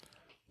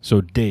So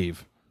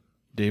Dave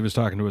is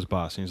talking to his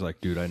boss, and he's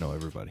like, dude, I know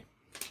everybody.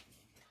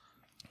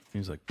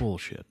 He's like,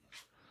 bullshit.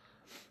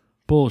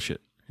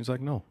 He's like,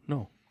 no.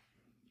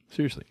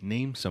 Seriously,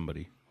 name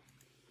somebody,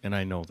 and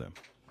I know them.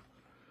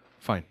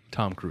 Fine,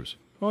 Tom Cruise.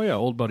 Oh, yeah,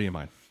 old buddy of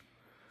mine.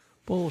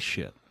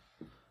 Bullshit.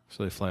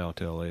 So they fly out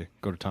to L.A.,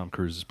 go to Tom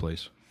Cruise's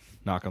place,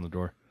 knock on the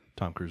door.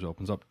 Tom Cruise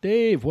opens up.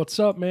 Dave, what's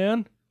up,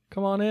 man?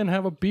 Come on in,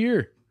 have a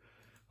beer.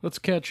 Let's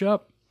catch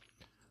up.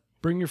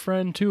 Bring your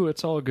friend, too.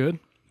 It's all good.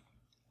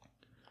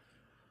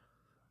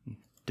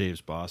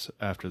 Dave's boss,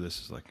 after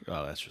this, is like,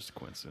 oh, that's just a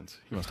coincidence.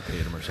 He must have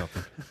paid him or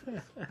something.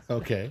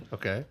 Okay.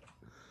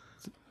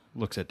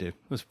 Looks at Dave.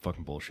 This is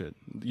fucking bullshit.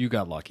 You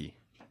got lucky.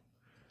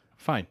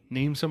 Fine.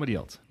 Name somebody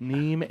else.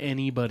 Name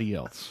anybody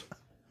else.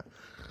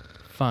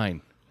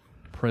 Fine.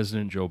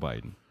 President Joe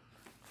Biden.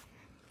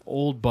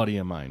 Old buddy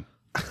of mine.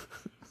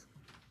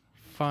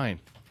 Fine.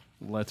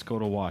 Let's go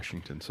to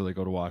Washington. So they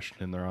go to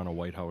Washington. They're on a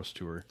White House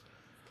tour.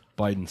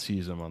 Biden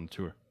sees them on the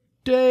tour.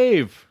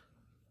 Dave!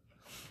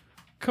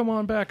 Come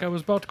on back. I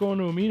was about to go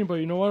into a meeting, but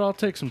you know what? I'll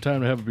take some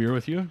time to have a beer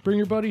with you. Bring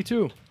your buddy,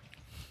 too.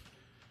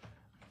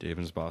 Dave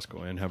and his boss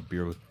go in, have a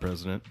beer with the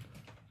president.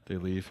 They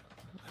leave.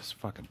 That's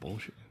fucking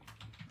bullshit.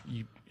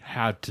 You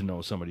had to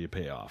know somebody to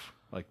pay off.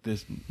 Like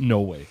this,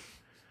 no way.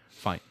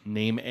 Fine.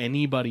 Name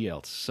anybody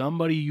else.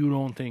 Somebody you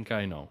don't think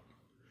I know.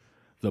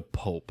 The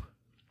Pope.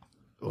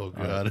 Oh,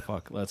 God. Right,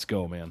 fuck. Let's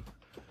go, man.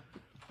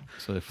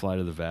 So they fly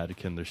to the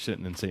Vatican. They're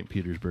sitting in St.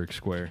 Petersburg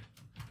Square.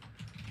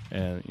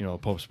 And, the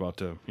Pope's about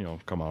to,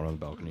 come out on the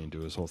balcony and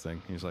do his whole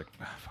thing. He's like,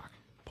 fuck.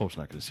 Pope's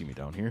not going to see me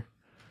down here.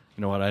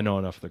 You know what? I know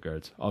enough of the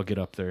guards. I'll get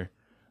up there.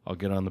 I'll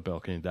get on the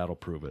balcony. That'll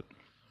prove it.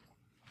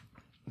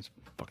 It's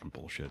fucking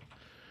bullshit.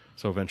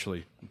 So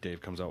eventually,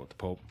 Dave comes out with the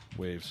Pope,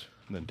 waves,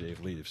 and then Dave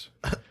leaves.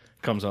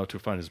 Comes out to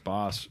find his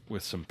boss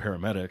with some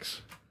paramedics.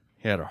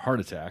 He had a heart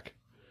attack.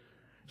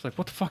 He's like,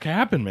 what the fuck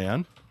happened,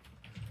 man?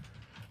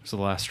 It's the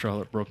last straw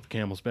that broke the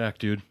camel's back,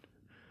 dude.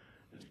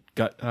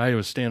 I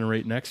was standing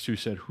right next to,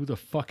 said, who the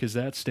fuck is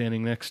that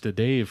standing next to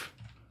Dave?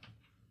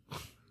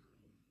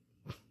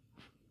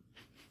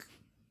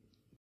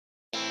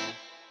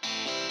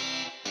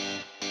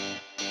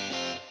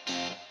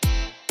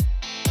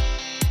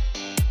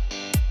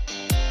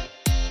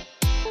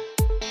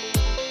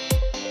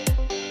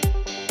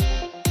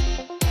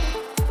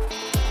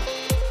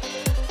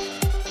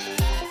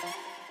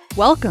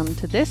 Welcome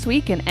to This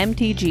Week in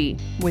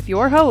MTG with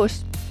your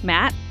hosts,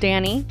 Matt,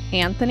 Danny,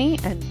 Anthony,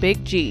 and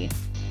Big G.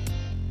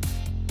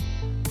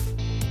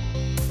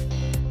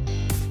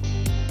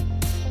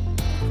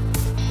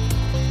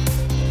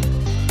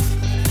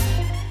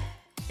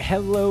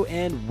 Hello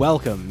and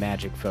welcome,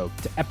 Magic folk,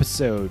 to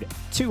episode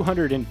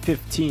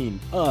 215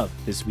 of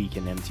This Week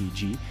in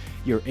MTG,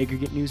 your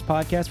aggregate news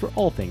podcast for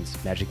all things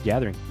Magic the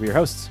Gathering. We're your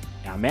hosts.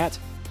 I'm Matt.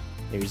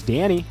 There's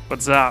Danny.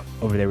 What's up?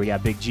 Over there we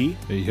got Big G.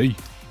 Hey.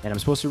 And I'm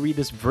supposed to read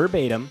this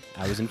verbatim.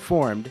 I was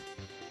informed.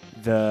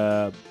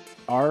 The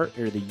UB.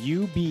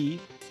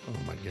 Oh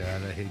my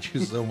God, I hate you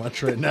so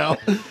much right now.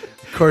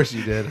 Of course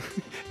you did.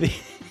 The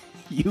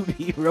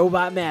UB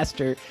Robot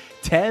Master,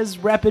 Tez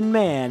Reppin'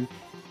 Man,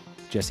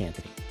 Just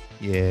Anthony.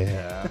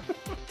 Yeah.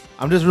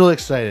 I'm just really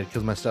excited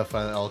because my stuff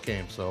finally all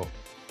came. So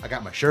I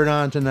got my shirt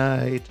on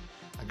tonight.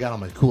 I got all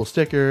my cool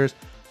stickers.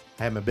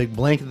 I had my big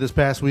blanket this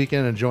past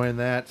weekend, enjoying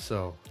that.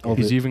 So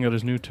He's even got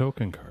his new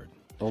token card.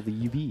 All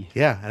the UB.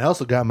 yeah, and I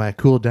also got my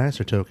cool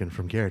dinosaur token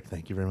from Garrett.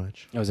 Thank you very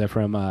much. Oh, is that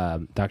from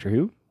Doctor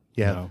Who?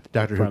 Yeah, No.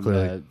 Doctor Who From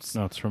clearly.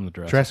 No, it's from the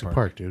Jurassic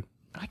Park, dude.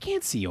 I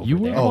can't see over You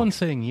were there. the one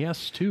saying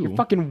yes, too. You're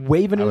fucking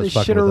waving I was this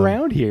fucking shit with them.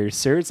 around here,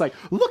 sir. It's like,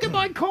 look at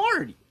my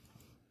card.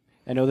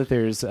 I know that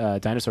there's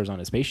dinosaurs on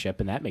a spaceship,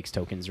 and that makes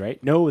tokens,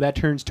 right? No, that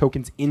turns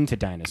tokens into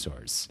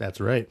dinosaurs. That's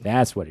right.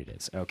 That's what it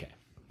is. Okay.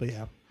 But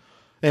yeah.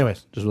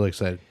 Anyways, just really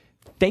excited.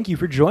 Thank you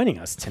for joining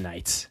us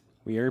tonight.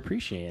 We are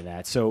appreciating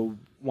that. So,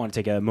 want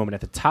to take a moment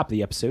at the top of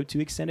the episode to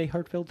extend a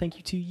heartfelt thank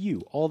you to you,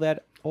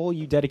 all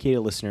you dedicated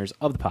listeners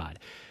of the pod.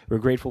 We're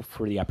grateful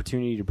for the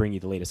opportunity to bring you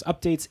the latest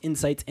updates,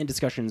 insights, and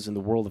discussions in the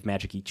world of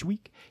Magic each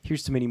week.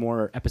 Here's to many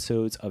more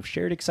episodes of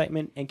shared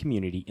excitement and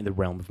community in the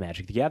realm of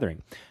Magic the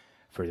Gathering.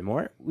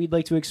 Furthermore, we'd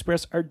like to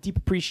express our deep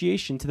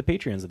appreciation to the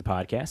Patreons of the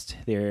podcast.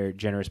 Their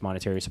generous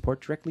monetary support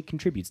directly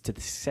contributes to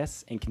the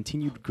success and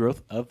continued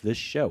growth of this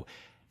show.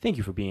 Thank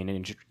you for being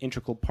an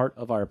integral part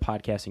of our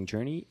podcasting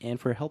journey and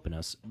for helping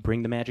us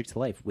bring the magic to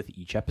life with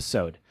each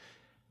episode.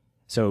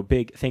 So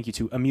big thank you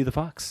to Amu the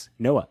Fox,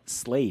 Noah,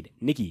 Slade,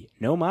 Nikki,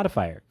 No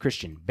Modifier,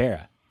 Christian,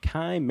 Bara,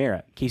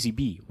 Chimera, Casey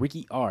B,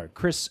 Ricky R,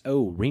 Chris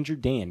O, Ranger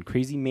Dan,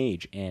 Crazy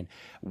Mage, and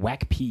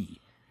Whack P.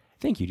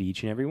 Thank you to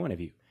each and every one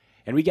of you.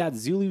 And we got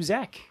Zulu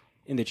Zach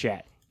in the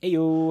chat.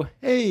 Ayo.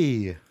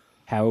 Hey.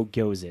 How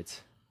goes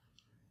it?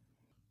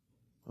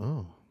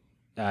 Oh.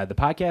 The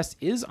podcast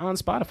is on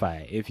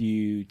Spotify. If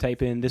you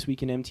type in This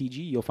Week in MTG,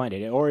 you'll find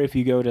it. Or if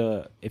you go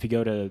to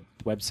the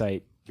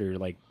website or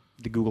like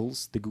the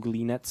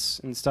googly nets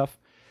and stuff,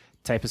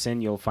 type us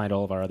in. You'll find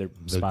all of our other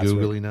spots. The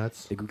googly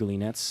nuts. The googly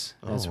nets.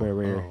 That's where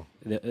we're.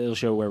 It'll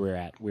show where we're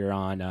at. We're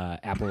on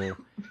Apple,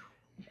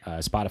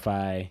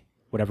 Spotify,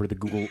 whatever the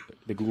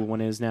Google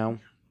one is now.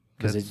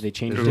 because they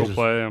changed Is it Google just-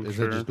 Play, I'm is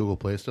sure. it just Google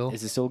Play still?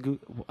 Is it still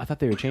Google? I thought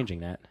they were changing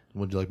that.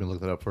 Would you like me to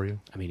look that up for you?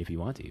 I mean, if you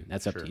want to,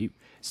 that's up Sure. to you.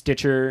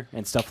 Stitcher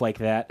and stuff like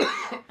that.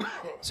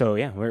 So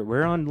yeah,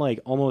 we're on like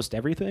almost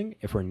everything.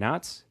 If we're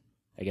not,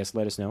 I guess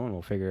let us know and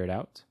we'll figure it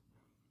out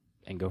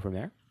and go from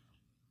there.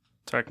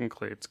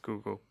 Technically, it's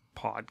Google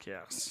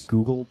Podcasts.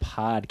 Google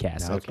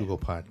Podcasts. Now it's Okay. Google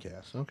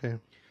Podcasts. Okay.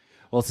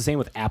 Well, it's the same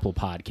with Apple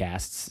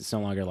Podcasts. It's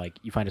no longer like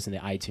you find us in the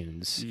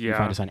iTunes. You Yeah.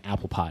 find us on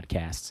Apple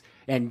Podcasts.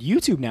 And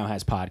YouTube now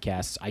has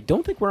podcasts. I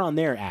don't think we're on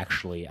there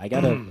actually. I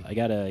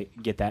gotta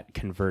get that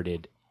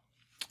converted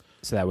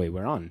so that way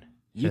we're on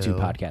YouTube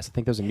Hell. podcasts. I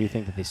think that was a new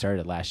thing that they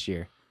started last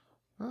year.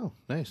 Oh,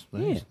 nice.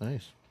 Yeah.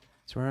 Nice.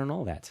 So we're on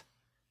all that.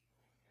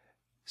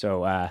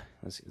 So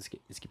let's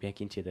get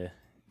back into the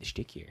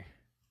shtick here.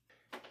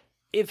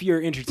 If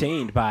you're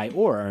entertained by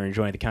or are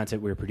enjoying the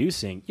content we're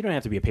producing, you don't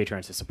have to be a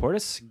patron to support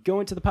us. Go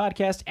into the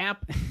podcast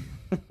app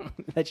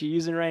that you're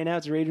using right now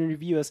to rate and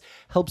review us.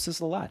 Helps us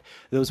a lot.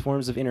 Those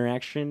forms of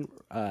interaction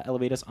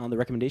elevate us on the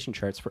recommendation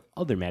charts for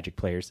other Magic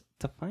players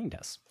to find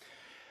us.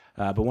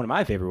 But one of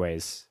my favorite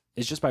ways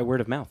is just by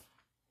word of mouth.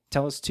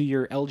 Tell us to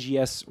your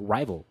LGS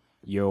rival,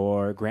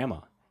 your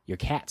grandma, your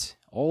cat,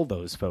 all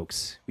those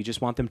folks. We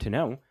just want them to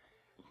know.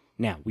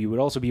 Now, we would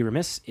also be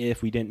remiss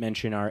if we didn't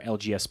mention our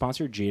LGS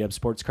sponsor, J-Dub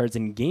Sports Cards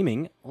and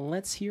Gaming.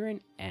 Let's hear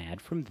an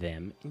ad from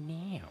them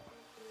now.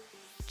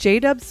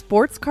 J-Dub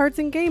Sports Cards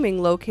and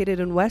Gaming, located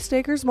in West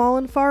Acres Mall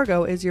in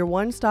Fargo, is your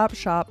one-stop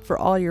shop for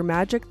all your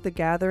Magic the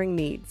Gathering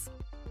needs.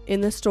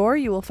 In the store,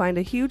 you will find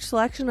a huge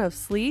selection of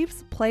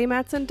sleeves,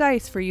 playmats, and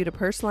dice for you to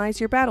personalize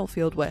your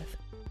battlefield with.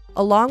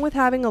 Along with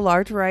having a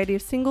large variety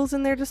of singles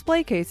in their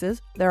display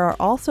cases, there are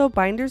also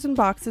binders and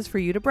boxes for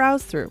you to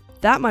browse through.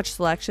 That much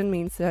selection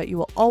means that you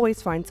will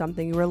always find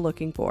something you are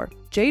looking for.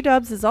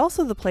 J-Dubs is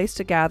also the place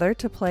to gather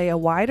to play a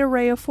wide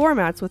array of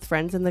formats with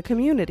friends in the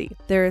community.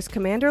 There is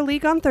Commander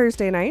League on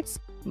Thursday nights,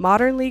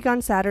 Modern League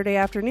on Saturday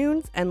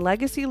afternoons, and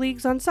Legacy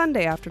Leagues on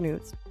Sunday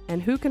afternoons.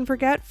 And who can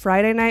forget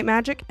Friday Night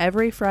Magic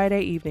every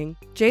Friday evening?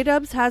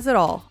 J-Dubs has it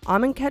all,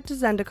 Amonkhet to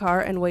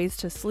Zendikar, and ways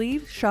to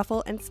sleeve,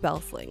 shuffle, and spell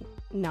sling.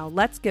 Now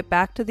let's get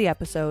back to the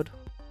episode.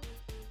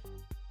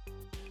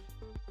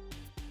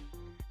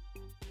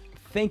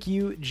 Thank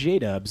you,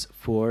 J-Dubs,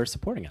 for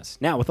supporting us.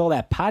 Now, with all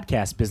that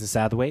podcast business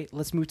out of the way,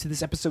 let's move to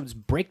this episode's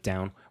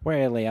breakdown,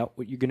 where I lay out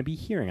what you're going to be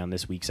hearing on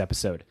this week's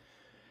episode.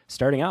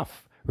 Starting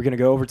off, we're going to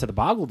go over to the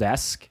Boggle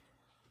Desk,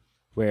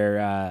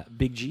 where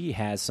Big G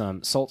has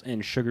some salt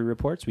and sugar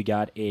reports. We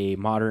got a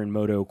Modern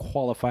Moto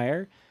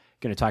qualifier.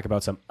 Going to talk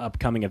about some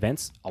upcoming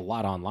events, a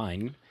lot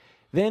online.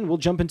 Then we'll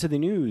jump into the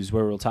news,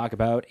 where we'll talk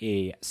about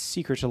a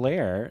secret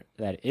lair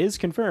that is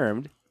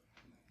confirmed,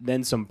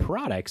 then some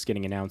products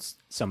getting announced,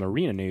 some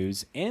arena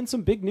news, and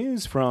some big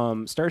news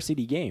from Star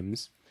City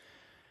Games.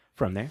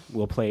 From there,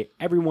 we'll play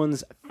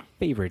everyone's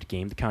favorite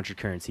game, the Contra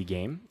Currency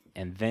game,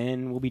 and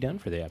then we'll be done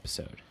for the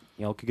episode.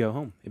 Y'all could go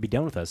home and be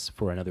done with us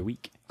for another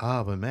week.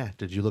 Ah, but Matt,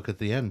 did you look at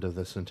the end of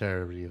this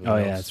entire review? Oh,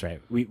 yeah, that's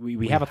right.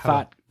 We have a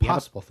thought.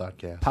 Possible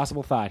thoughtcast.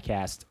 Possible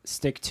Thoughtcast.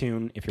 Stick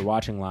tuned if you're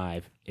watching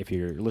live. If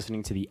you're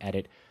listening to the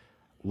edit,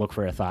 look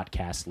for a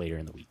Thoughtcast later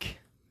in the week.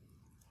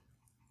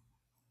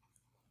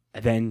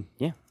 And then,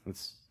 yeah,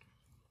 let's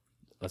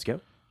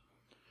go.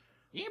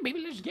 Yeah,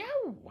 baby, let's go.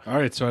 All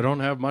right, so I don't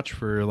have much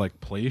for like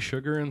play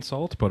sugar and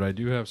salt, but I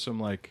do have some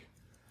like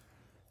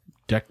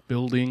deck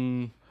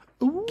building,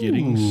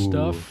 getting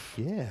stuff,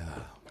 Yeah.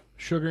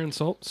 sugar and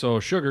salt. So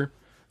sugar,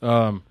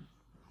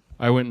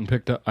 I went and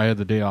picked up. I had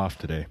the day off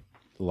today.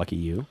 Lucky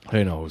you.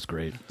 I know, it was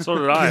great. So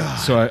did I.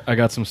 So I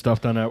got some stuff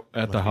done at the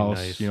Must be house.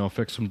 nice. You know,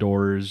 fixed some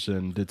doors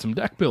and did some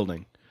deck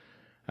building.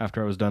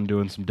 After I was done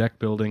doing some deck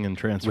building and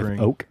transferring,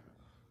 With oak?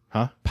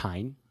 Huh?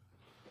 Pine?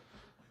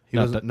 He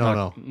Not doesn't. that- No,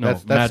 not- no. no,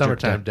 That's magic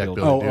summertime deck deck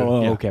building. building, dude.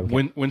 Oh, Yeah, okay.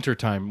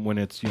 Wintertime when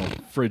it's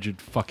frigid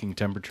fucking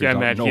temperatures. Yeah, out,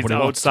 man, he's nobody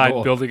wants to outside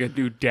go. building a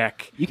new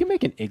deck. You can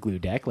make an igloo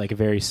deck, like a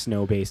very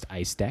snow-based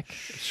ice deck.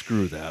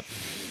 Screw that.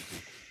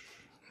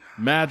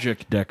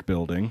 Magic deck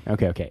building.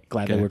 Okay.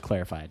 Glad that Okay. we're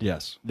clarified.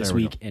 Yes. This there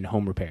we week in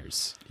home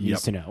repairs. Yep.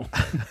 Needs to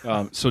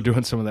know. So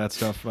doing some of that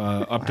stuff.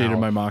 Updated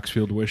Wow. my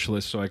Moxfield wish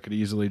list so I could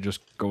easily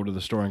just go to the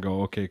store and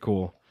go, okay,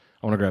 cool.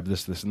 I want to grab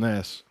this, this, and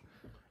this.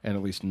 And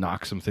at least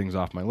knock some things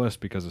off my list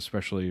because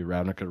especially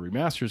Ravnica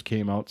Remasters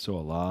came out, so a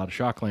lot of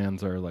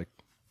Shocklands are like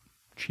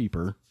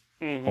cheaper,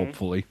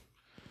 hopefully.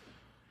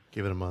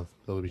 Give it a month.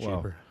 They'll be Well,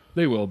 cheaper.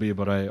 they will be,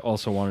 but I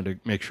also wanted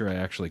to make sure I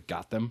actually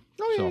got them.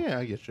 Oh, So- yeah,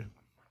 I get you.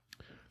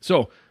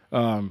 So,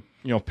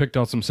 picked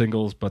out some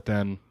singles, but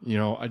then,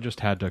 I just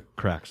had to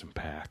crack some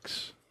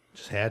packs.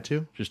 Just had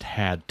to? Just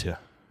had to.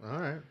 All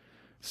right.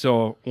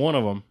 So, one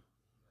of them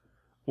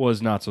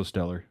was not so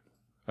stellar.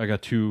 I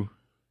got two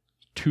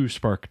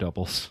spark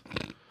doubles.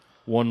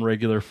 One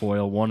regular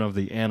foil, one of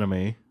the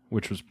anime,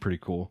 which was pretty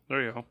cool.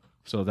 There you go.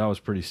 So, that was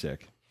pretty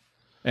sick.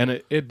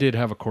 And it did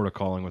have a Court of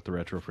Calling with the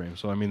retro frame.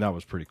 So, I mean, that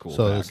was pretty cool.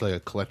 So pack. it's like a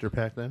collector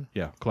pack then?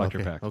 Yeah, collector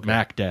Okay, pack. okay.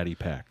 Mac Daddy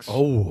packs.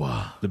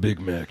 Oh, The big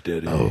Mac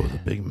Daddy. the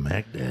big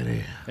Mac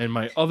Daddy. And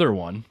my other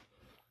one,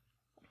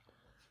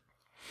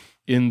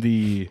 in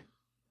the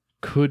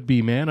could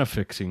be mana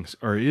fixing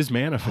or is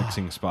mana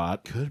fixing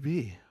spot. Could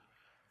be.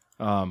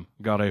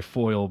 Got a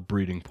foil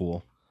breeding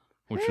pool,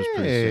 which was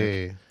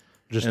pretty sick.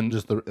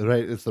 Just the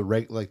right. It's the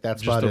like that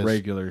spot Just a is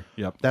regular.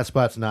 Yep. that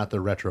spot's not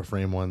the retro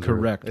frame one.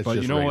 Correct. It's But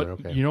just you know regular,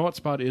 what? Okay. You know what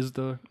spot is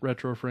the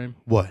retro frame?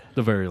 What?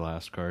 The very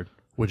last card.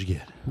 What'd you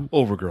get?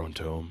 Overgrown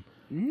Tome.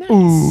 Nice.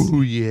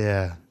 Ooh,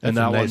 yeah. That's And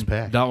a that nice one,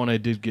 pack. that one I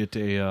did get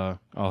a.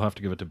 I'll have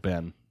to give it to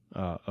Ben.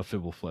 A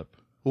Fibble Flip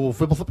Ooh,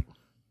 flip.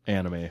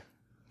 anime,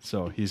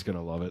 so he's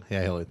gonna love it.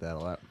 Yeah, he'll eat that a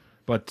lot.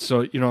 But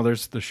so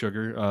there's the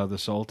sugar. The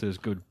salt is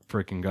good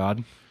freaking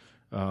god.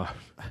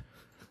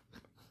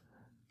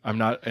 I'm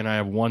not, and I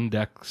have one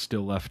deck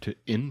still left to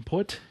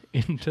input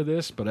into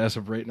this. But as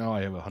of right now,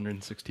 I have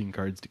 116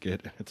 cards to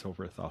get, and it's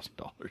over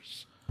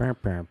 $1,000.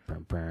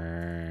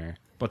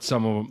 But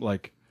some of them,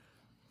 like,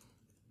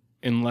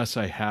 unless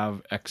I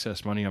have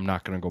excess money, I'm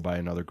not going to go buy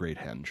another Great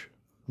Henge.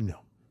 No.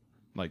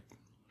 Like,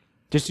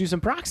 Just do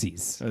some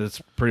proxies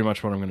that's pretty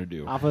much what I'm going to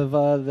do. off of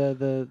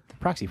the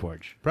Proxy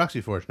Forge.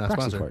 Proxy Forge, not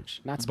Proxy sponsored.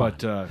 Forge, not sponsored.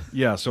 But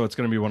yeah, so it's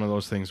going to be one of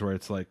those things where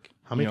it's like,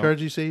 How many cards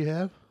do you say you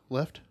have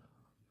left?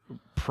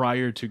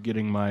 prior to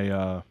getting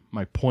my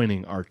my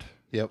pointing art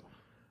Yep.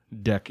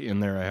 deck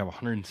in there, I have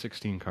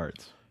 116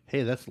 cards.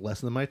 Hey, that's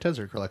less than my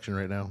Tezzeret collection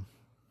right now.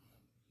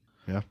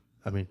 Yeah.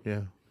 I mean,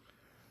 yeah.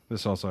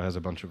 This also has a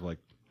bunch of like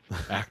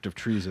active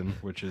treason,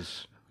 which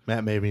is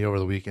Matt made me over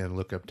the weekend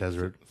look up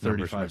Tezzeret.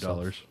 numbers for myself.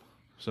 $35.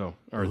 So,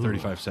 or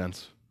 35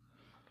 cents.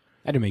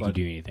 I didn't make you but-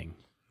 do anything.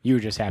 You were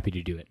just happy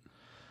to do it.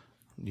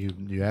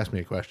 You asked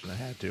me a question. I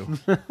had to.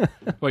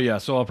 But yeah,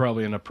 so I'll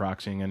probably end up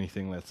proxying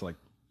anything that's like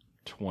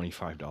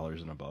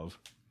 $25 and above.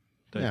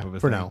 Type yeah, of a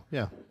for thing. now.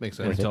 Yeah, makes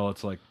sense. Until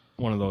it's like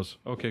one of those,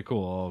 okay,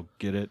 cool, I'll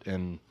get it,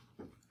 and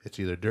It's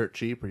either dirt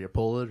cheap or you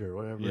pull it or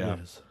whatever yeah, it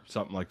is.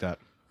 something like that.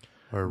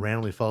 Or it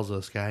randomly falls out of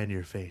the sky into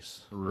your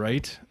face.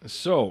 Right?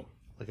 So,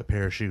 Like a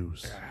pair of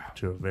shoes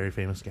to a very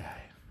famous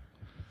guy.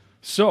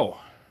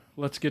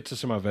 let's get to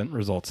some event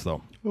results,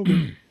 though.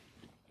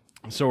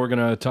 So we're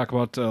going to talk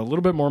about a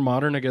little bit more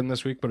modern again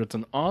this week, but it's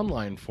an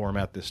online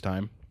format this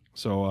time.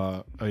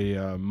 So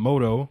a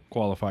Moto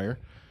qualifier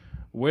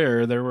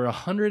where there were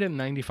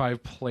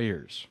 195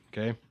 players,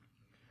 okay?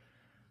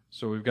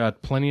 So we've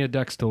got plenty of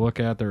decks to look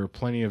at. There are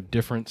plenty of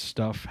different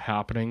stuff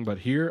happening, but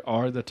here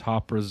are the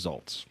top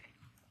results.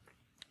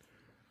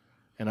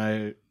 And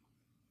I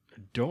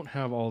don't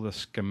have all the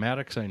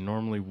schematics I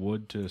normally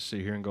would to sit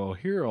here and go,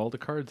 here are all the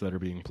cards that are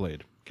being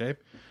played, okay?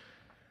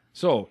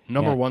 So,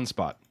 number Yeah. one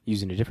spot.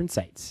 Using a different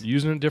sites.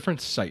 Using a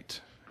different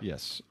site,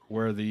 yes,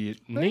 where the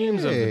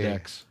names of the Hey.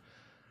 decks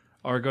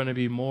are going to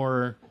be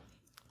more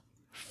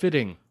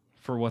fitting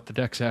for what the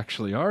decks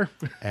actually are.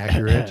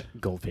 Accurate.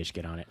 Goldfish,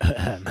 get on it.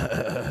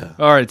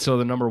 All right, so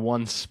the number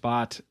one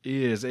spot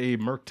is a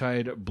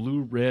Murktide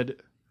blue-red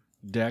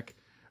deck.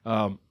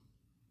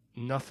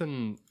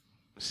 Nothing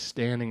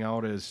standing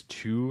out as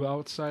too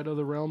outside of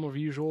the realm of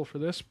usual for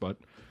this, but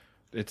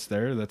it's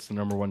there. That's the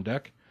number one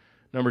deck.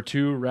 Number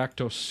two,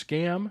 Rakdos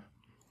Scam.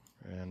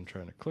 And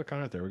trying to click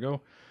on it. There we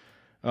go.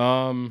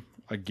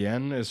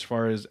 Again, as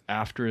far as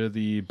after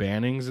the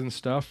bannings and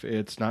stuff,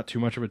 it's not too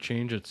much of a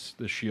change. It's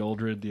the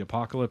Shieldred, the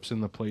Apocalypse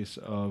in the place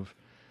of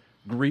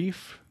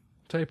Grief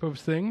type of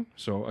thing.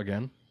 So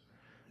again,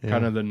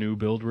 kind of the new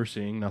build we're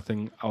seeing.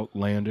 Nothing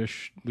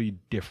outlandishly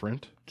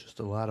different. Just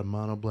a lot of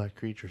mono black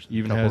creatures. and a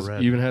Even couple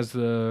red. has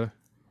the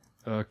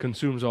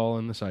consumes all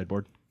in the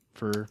sideboard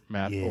for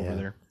Matt Yeah. over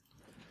there.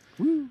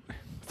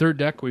 Third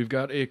deck, we've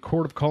got a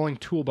Court of Calling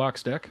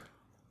toolbox deck.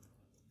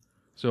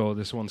 So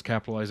this one's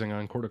capitalizing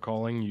on Court of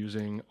Calling,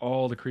 using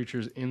all the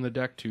creatures in the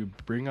deck to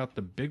bring out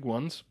the big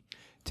ones.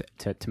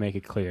 to make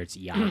it clear, it's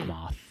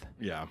Yawgmoth.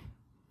 Yeah.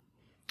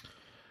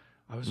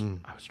 I was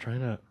trying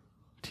to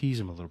tease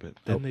him a little bit.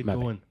 Then they'd my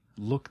go bad. and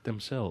look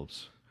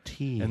themselves.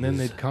 Tease. And then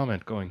they'd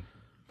comment going,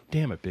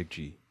 damn it, Big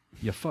G,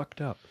 you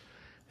fucked up.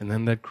 And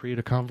then they'd create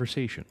a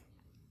conversation.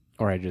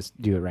 Or I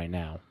just do it right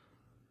now.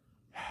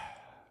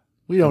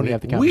 We don't we need.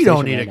 have the We don't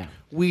conversation need right a. now.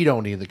 We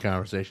don't need the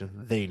conversation.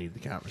 They need the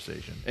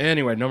conversation.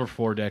 Anyway, number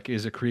 4 deck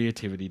is a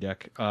creativity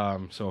deck.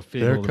 So They're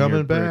Fable, the coming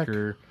Mirror back.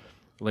 Breaker,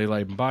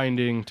 Leylight and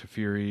Binding,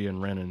 Teferi,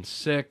 and Ren and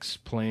 6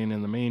 playing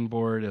in the main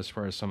board as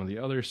far as some of the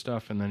other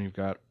stuff. And then you've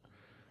got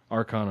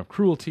Archon of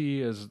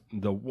Cruelty as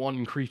the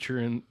one creature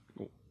in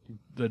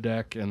the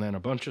deck, and then a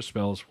bunch of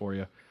spells for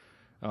you.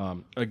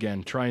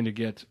 Again, trying to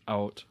get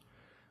out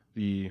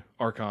the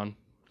Archon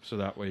so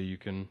that way you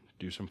can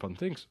do some fun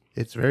things.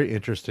 It's very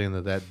interesting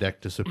that deck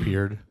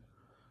disappeared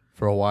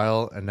for a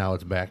while, and now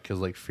it's back because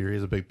like Fury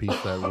is a big piece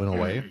that went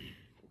away.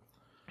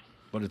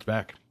 But it's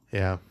back.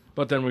 Yeah.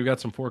 But then we've got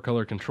some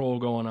 4-color control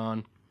going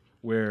on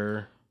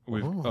where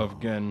we've,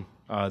 again,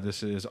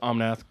 this is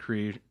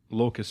Omnath,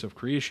 Locus of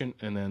Creation,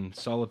 and then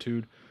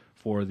Solitude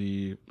for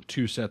the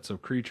 2 sets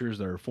of creatures.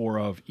 There are 4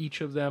 of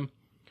each of them.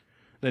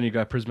 Then you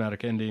got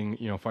Prismatic Ending,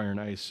 Fire and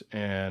Ice,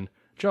 and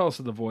Chalice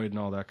of the Void and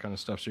all that kind of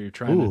stuff. So you're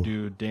trying to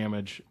do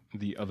damage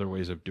the other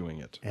ways of doing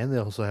it. And they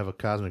also have a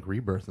Cosmic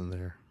Rebirth in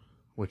there,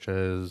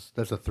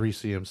 that's a 3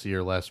 CMC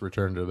or less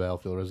return to the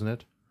battlefield, isn't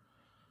it,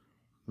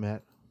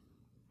 Matt?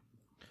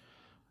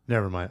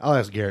 Never mind. I'll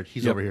ask Garrett.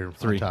 He's Yep, over here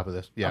 3. on top of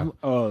this. Yeah.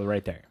 Oh,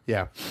 right there.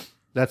 Yeah.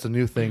 That's a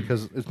new thing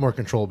because it's more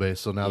control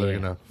based. So now they're Yeah.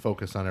 going to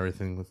focus on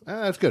everything. With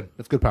that's good.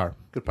 That's good power.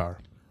 Good power.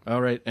 All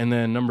right, and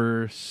then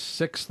number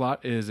 6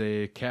 slot is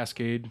a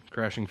Cascade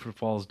Crashing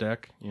Footfalls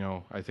deck.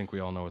 I think we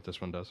all know what this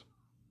one does.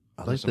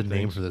 I like the some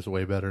name things. for this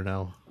way better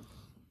now.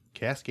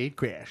 Cascade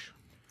Crash.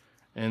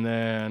 And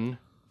then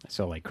I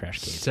still like Crash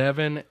Cade.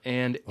 7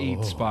 and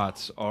 8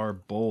 spots are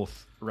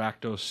both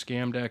Rakdos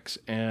scam decks,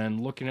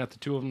 and looking at the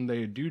two of them,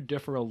 they do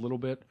differ a little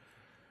bit,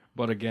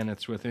 but again,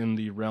 it's within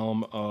the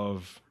realm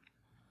of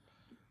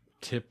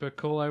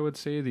typical, I would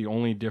say. The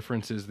only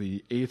difference is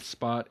the 8th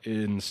spot,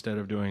 instead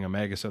of doing a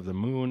Magus of the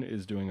Moon,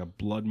 is doing a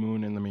Blood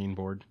Moon in the main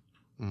board,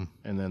 and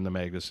then the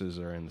Maguses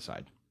are in the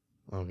side.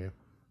 Okay.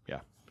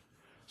 Yeah.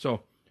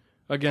 So,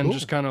 again, Cool.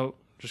 just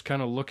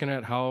kind of looking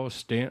at how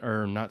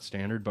not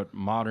standard, but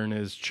modern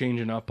is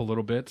changing up a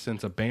little bit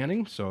since a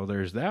banning. So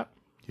there's that.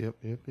 Yep.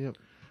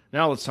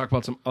 Now let's talk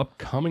about some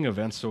upcoming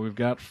events. So we've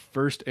got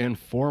first and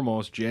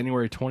foremost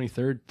January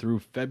 23rd through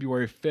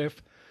February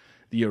 5th,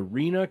 the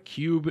Arena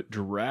Cube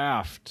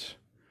Draft.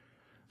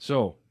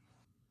 So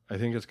I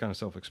think it's kind of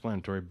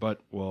self-explanatory,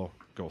 but we'll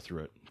go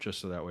through it just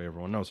so that way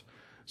everyone knows.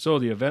 So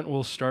the event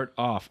will start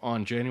off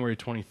on January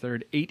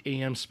 23rd, 8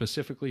 a.m.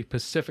 specifically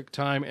Pacific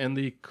time, and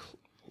the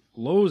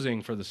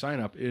closing for the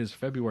sign-up is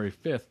February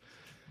 5th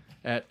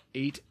at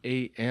 8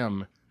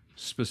 a.m.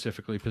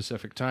 specifically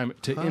Pacific time.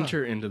 To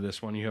enter into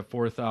this one, you have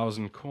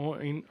 4,000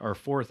 coin or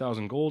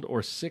 4,000 gold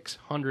or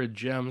 600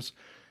 gems,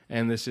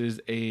 and this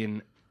is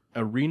an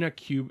Arena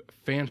Cube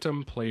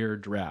Phantom player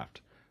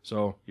draft.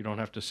 So you don't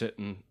have to sit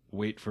and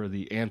wait for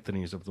the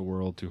Anthonys of the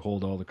world to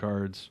hold all the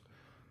cards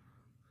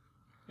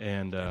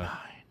and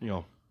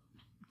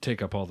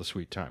take up all the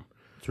sweet time.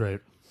 That's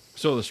right.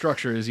 So the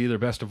structure is either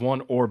best of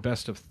 1 or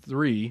best of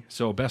 3.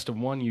 So best of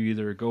 1, you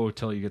either go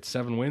till you get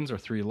 7 wins or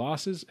 3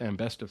 losses, and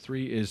best of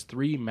 3 is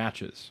 3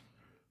 matches.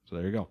 So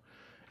there you go.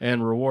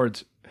 And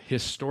rewards,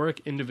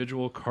 historic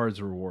individual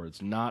cards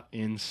rewards, not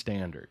in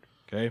standard.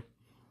 Okay?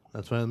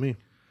 That's fine with me.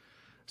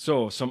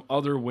 So some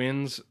other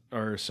wins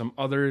or some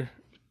other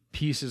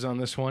pieces on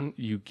this one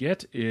you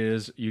get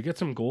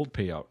some gold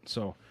payout.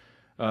 So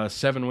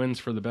 7 wins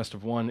for the best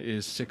of 1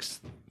 is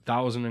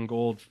 6,000 in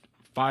gold,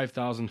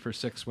 5,000 for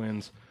 6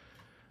 wins,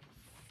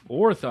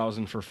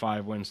 4,000 for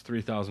 5 wins,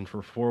 3,000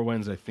 for 4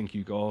 wins. I think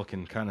you all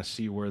can kind of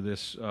see where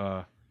this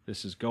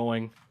is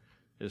going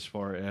as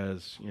far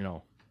as,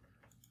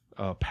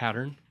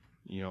 pattern.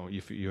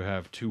 If you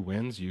have 2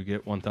 wins, you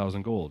get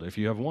 1,000 gold. If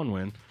you have 1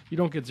 win, you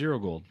don't get 0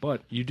 gold,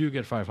 but you do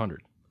get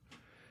 500.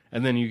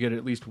 And then you get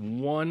at least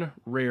 1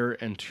 rare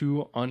and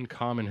 2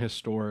 uncommon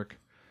historic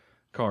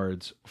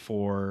cards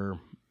for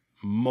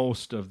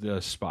most of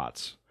the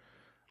spots.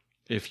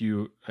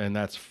 And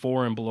that's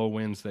 4 and below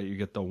wins that you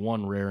get the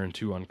 1 rare and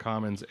 2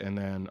 uncommons, and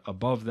then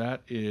above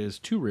that is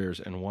 2 rares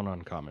and 1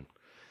 uncommon.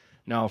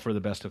 Now for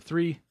the best of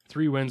 3,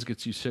 3 wins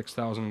gets you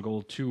 6,000 in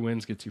gold, 2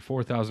 wins gets you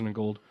 4,000 in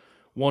gold,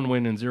 1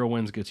 win and 0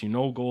 wins gets you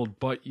no gold,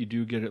 but you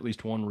do get at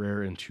least 1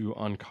 rare and 2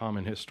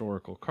 uncommon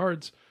historical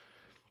cards.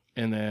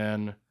 And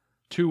then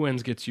 2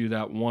 wins gets you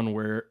that 1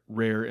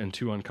 rare and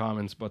 2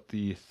 uncommons, but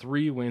the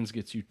 3 wins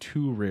gets you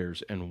 2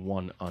 rares and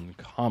 1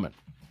 uncommon.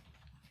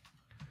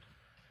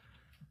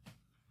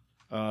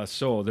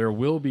 So there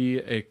will be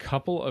a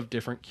couple of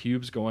different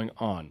cubes going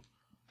on.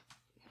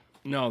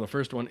 Now, the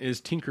first one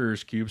is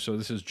Tinkerer's Cube, so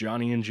this is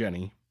Johnny and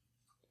Jenny.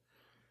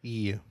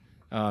 Yeah.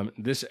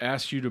 This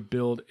asks you to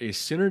build a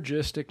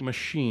synergistic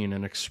machine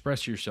and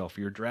express yourself,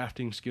 your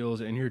drafting skills,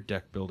 and your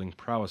deck building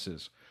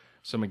prowesses.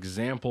 Some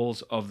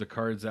examples of the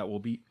cards that will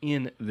be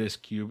in this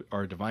cube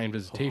are Divine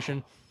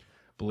Visitation,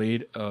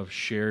 Blade of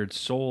Shared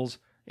Souls,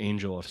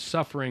 Angel of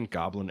Suffering,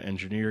 Goblin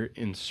Engineer,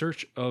 In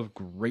Search of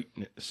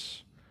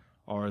Greatness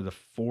are the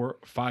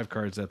 5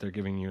 cards that they're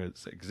giving you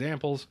as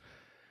examples.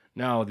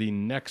 Now, the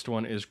next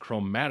one is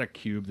Chromatic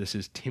Cube. This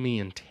is Timmy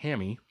and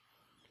Tammy.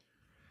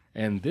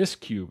 And this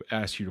cube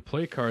asks you to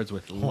play cards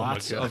with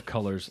lots of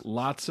colors,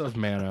 lots of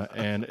mana,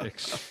 and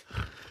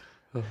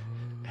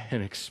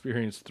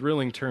experience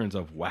thrilling turns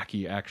of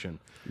wacky action.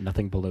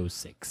 Nothing below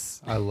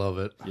 6. I love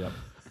it. Yep.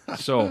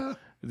 So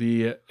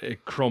the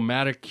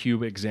Chromatic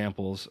Cube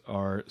examples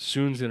are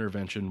Soon's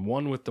Intervention,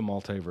 One with the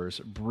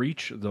Multiverse,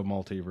 Breach the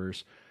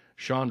Multiverse,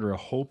 Chandra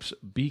Hope's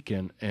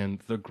Beacon, and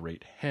The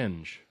Great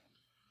Henge.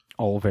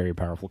 All very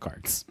powerful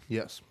cards.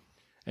 Yes.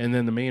 And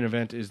then the main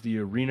event is the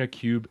Arena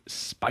Cube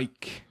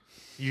Spike.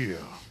 Yeah.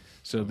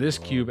 So this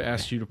cube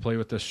asks you to play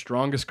with the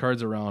strongest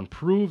cards around.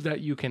 Prove that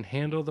you can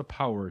handle the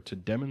power to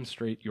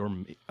demonstrate your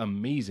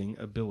amazing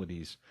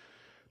abilities.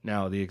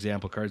 Now, the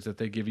example cards that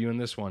they give you in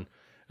this one: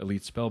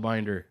 Elite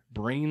Spellbinder,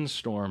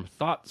 Brainstorm,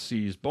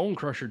 Thoughtseize, Bone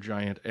Crusher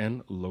Giant,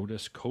 and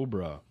Lotus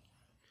Cobra.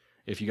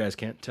 If you guys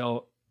can't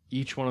tell,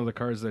 each one of the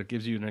cards that it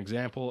gives you an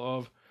example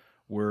of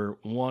were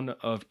one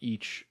of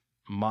each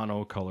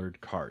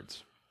mono-colored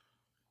cards.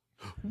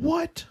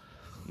 What?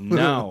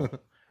 Now,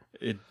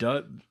 it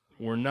does.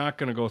 we're not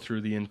going to go through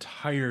the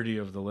entirety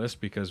of the list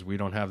because we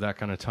don't have that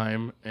kind of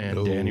time, and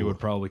No. Danny would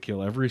probably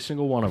kill every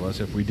single one of us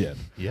if we did.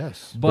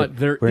 Yes. But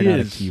We're there not a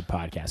is Cube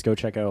podcast. Go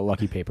check out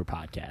Lucky Paper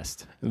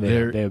podcast.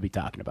 There- They'll be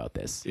talking about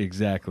this.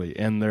 exactly,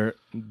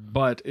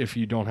 but if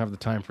you don't have the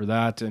time for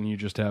that, and you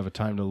just have a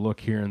time to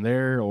look here and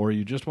there, or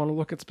you just want to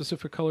look at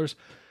specific colors,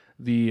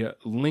 the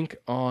link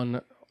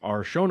on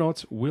our show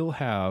notes will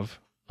have.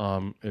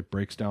 It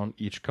breaks down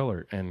each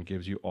color and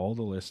gives you all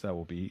the lists that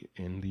will be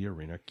in the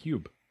Arena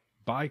Cube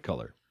by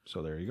color.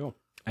 So there you go.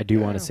 I do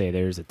want to say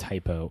there's a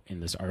typo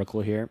in this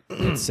article here.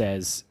 It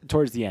says,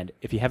 towards the end,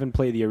 if you haven't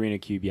played the Arena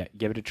Cube yet,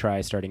 give it a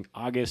try starting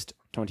August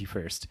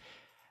 21st.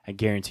 I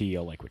guarantee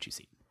you'll like what you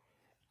see.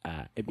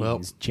 It Well,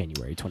 means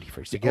January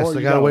 21st. I guess Or I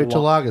you gotta got a wait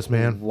till August,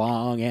 man.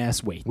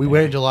 Long-ass wait. We there.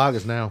 wait until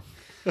August now.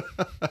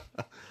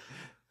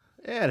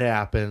 It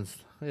happens.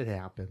 It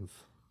happens.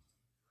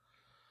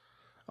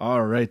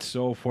 All right,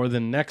 so for the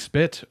next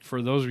bit,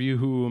 for those of you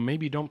who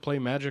maybe don't play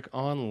Magic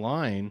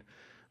online,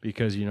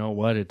 because you know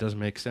what, it doesn't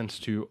make sense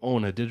to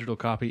own a digital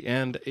copy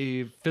and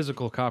a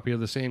physical copy of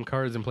the same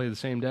cards and play the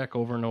same deck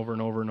over and over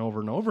and over and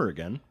over and over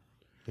again.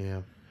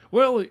 Yeah.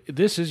 Well,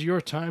 this is your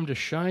time to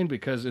shine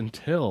because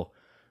until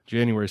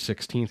January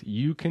 16th,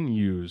 you can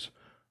use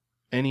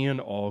any and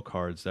all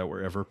cards that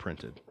were ever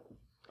printed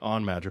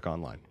on Magic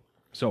Online.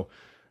 So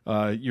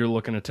you're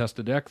looking to test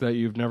a deck that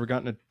you've never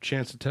gotten a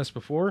chance to test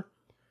before?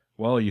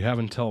 Well, you have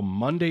until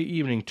Monday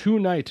evening,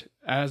 tonight,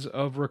 as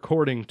of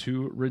recording,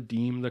 to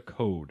redeem the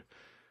code.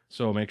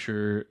 So make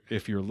sure,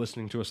 if you're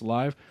listening to us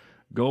live,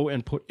 go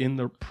and put in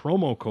the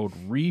promo code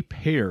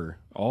REPAIR,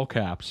 all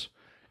caps,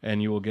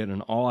 and you will get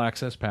an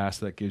all-access pass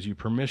that gives you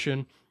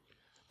permission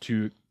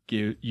to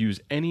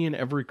use any and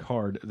every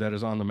card that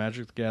is on the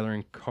Magic the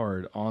Gathering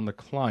card on the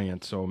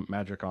client, so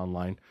Magic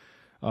Online.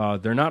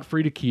 They're not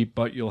free to keep,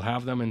 but you'll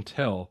have them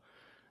until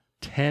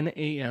 10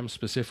 a.m.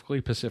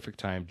 specifically Pacific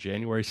time,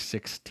 January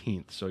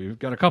 16th. So you've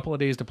got a couple of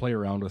days to play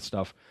around with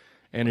stuff,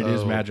 and it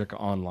is Magic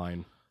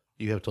Online.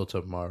 You have till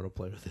tomorrow to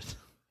play with it.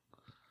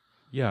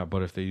 Yeah,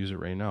 but if they use it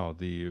right now,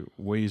 the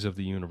ways of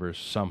the universe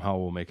somehow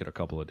will make it a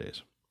couple of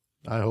days.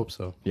 I hope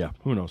so. Yeah,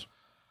 who knows?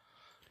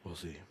 We'll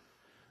see.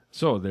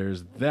 So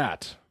there's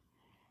that.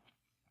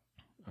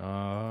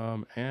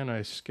 And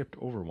I skipped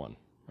over one,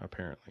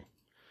 apparently.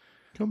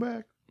 Come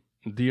back.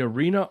 The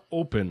Arena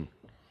Open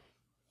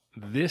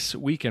this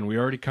weekend. We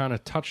already kind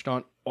of touched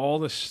on all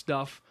the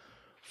stuff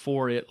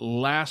for it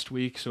last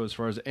week. So as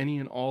far as any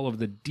and all of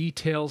the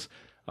details,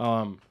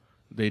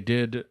 they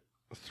did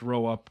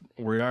throw up.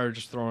 We are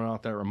just throwing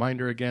out that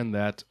reminder again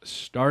that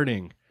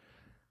starting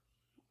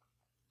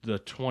the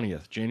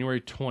 20th,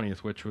 January 20th,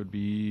 which would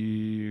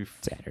be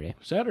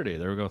Saturday.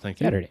 There we go. Thank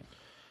you. Saturday.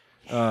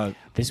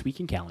 This week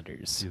in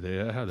calendars.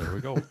 Yeah, there we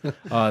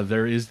go.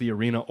 There is the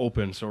Arena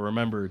Open. So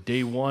remember,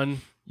 day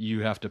one,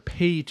 you have to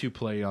pay to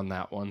play on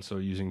that one. So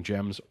using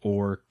gems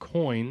or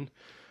coin.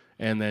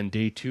 And then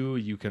day two,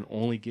 you can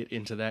only get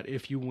into that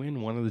if you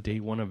win one of the day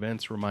one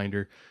events.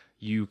 Reminder,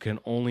 you can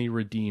only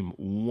redeem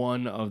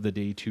one of the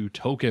day two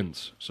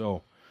tokens.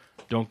 So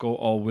don't go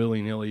all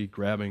willy-nilly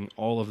grabbing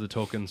all of the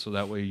tokens so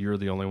that way you're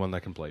the only one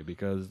that can play,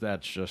 because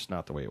that's just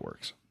not the way it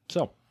works.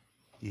 So,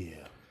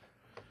 Yeah.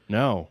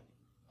 now,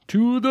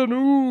 to the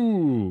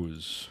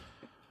news.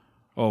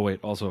 Oh, wait,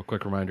 also a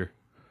quick reminder.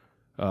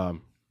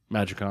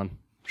 MagicCon,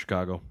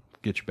 Chicago.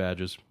 Get your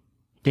badges.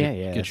 Yeah,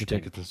 Get that's your the thing.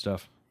 tickets and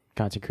stuff.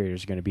 Content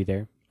creators are going to be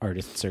there.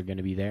 Artists are going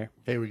to be there.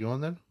 Hey, we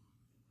going then?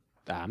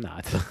 I'm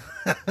not,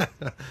 Yep,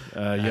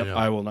 know.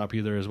 I will not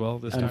be there as well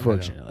this time.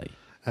 unfortunately.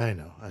 I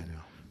know. A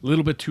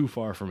little bit too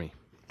far for me.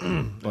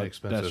 But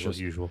expensive that's as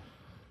usual.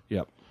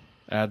 Yep.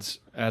 Adds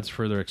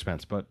further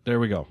expense, but there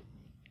we go.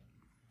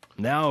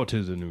 Now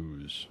to the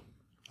news.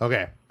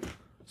 Okay.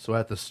 So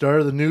at the start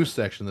of the news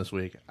section this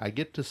week, I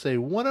get to say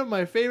one of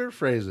my favorite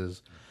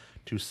phrases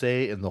to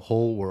say in the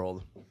whole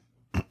world.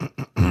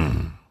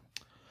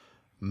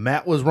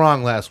 Matt was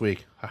wrong last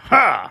week.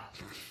 Ha-ha!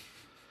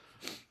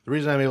 The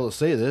reason I'm able to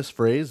say this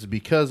phrase is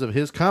because of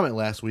his comment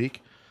last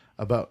week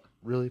about,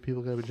 really,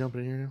 people gotta be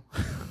jumping in here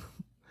now?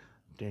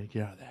 Danny,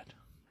 get out of that.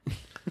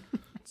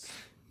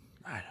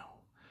 I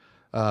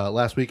know.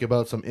 Last week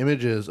about some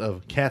images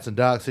of cats and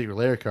dogs secret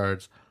lair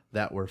cards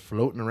that were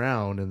floating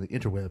around in the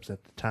interwebs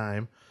at the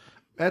time.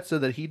 Matt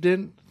said that he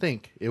didn't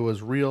think it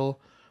was real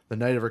the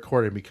night of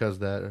recording because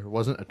that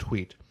wasn't a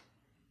tweet.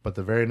 But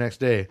the very next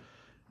day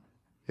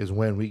is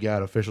when we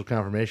got official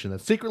confirmation that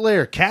Secret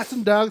Lair Cats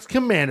and Dogs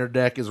Commander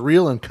deck is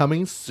real and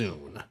coming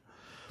soon.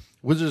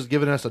 Wizards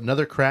giving us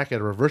another crack at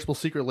a reversible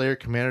Secret Lair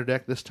Commander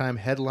deck, this time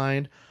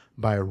headlined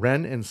by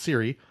Ren and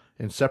Siri,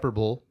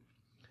 inseparable,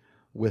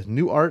 with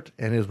new art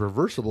and is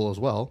reversible as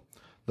well.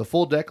 The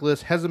full deck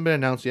list hasn't been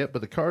announced yet,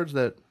 but the cards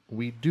that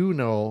we do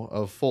know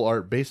of full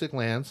art basic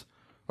lands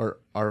are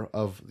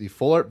of the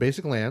full art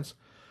basic lands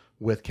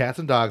with cats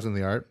and dogs in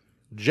the art,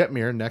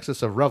 Jetmir,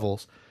 Nexus of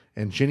Revels,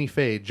 and Ginny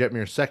Faye,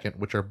 Jetmir Second,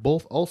 which are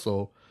both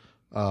also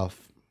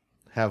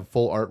have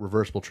full art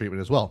reversible treatment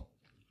as well.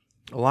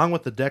 Along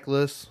with the deck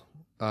list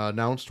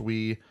announced,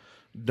 we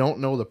don't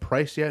know the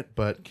price yet,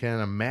 but can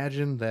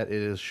imagine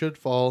that should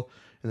fall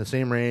in the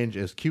same range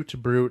as Cute to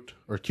Brute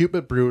or Cute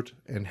but Brute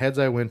and Heads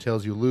I Win,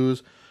 Tails You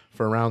Lose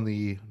for around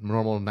the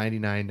normal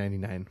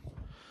 $99.99.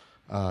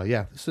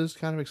 Yeah, this is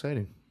kind of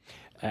exciting.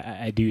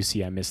 I do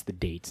see I missed the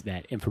date.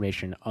 That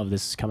information of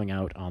this is coming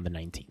out on the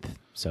 19th.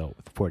 So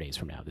 4 days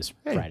from now, this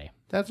Hey, Friday.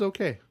 that's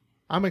okay.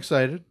 I'm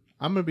excited.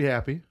 I'm going to be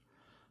happy.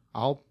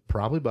 I'll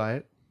probably buy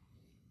it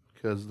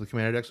because the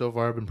Commander deck so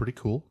far have been pretty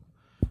cool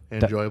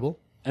and enjoyable.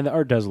 And the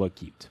art does look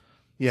cute.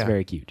 Yeah. It's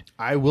very cute.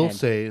 I will And-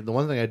 say the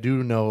one thing I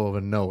do know of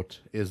a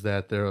note is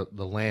that the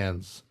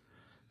lands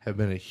have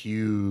been a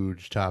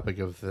huge topic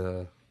of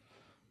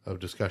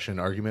discussion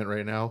argument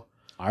right now.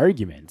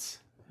 Arguments.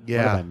 What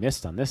have I Yeah.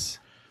 missed on this?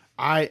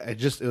 I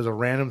just, it was a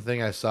random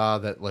thing I saw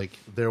that like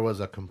there was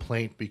a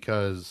complaint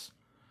because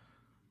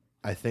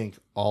I think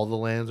all the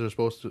lands are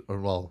supposed to,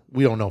 or well,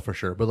 we don't know for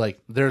sure, but like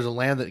there's a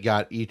land that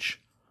got each,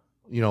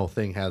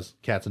 thing has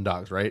cats and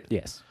dogs, right?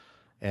 Yes.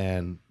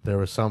 And there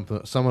was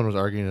someone was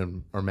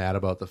arguing or mad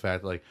about the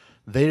fact like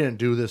they didn't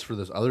do this for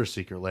this other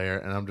secret layer,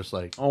 and I'm just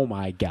like, Oh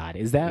my God.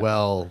 Is that?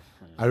 well,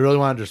 I really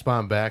wanted to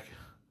respond back,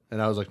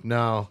 and I was like,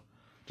 no,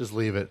 just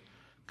leave it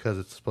because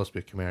it's supposed to be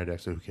a Commander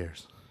deck, so who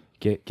cares?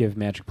 Give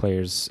Magic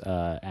players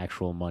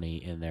actual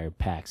money in their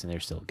packs, and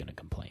they're still going to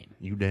complain.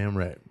 You damn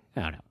right.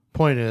 I don't know.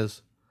 Point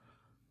is,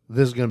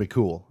 this is going to be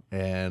cool,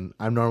 and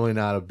I'm normally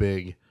not a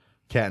big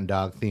cat and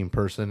dog themed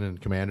person in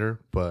Commander,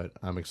 but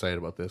I'm excited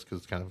about this because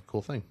it's kind of a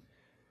cool thing.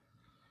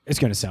 It's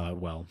going to sell out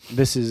well.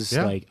 This is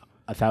Yeah. like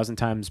 1,000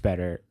 times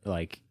better,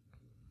 like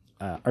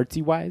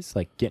artsy wise,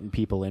 like getting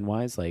people in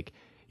wise. Like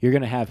you're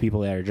going to have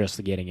people that are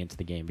just getting into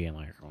the game being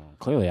like, oh,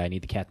 clearly I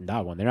need the cat and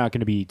dog one. They're not going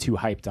to be too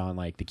hyped on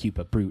like the Cute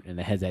but Brute and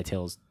the Heads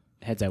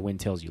I Win,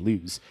 Tails You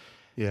Lose.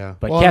 Yeah,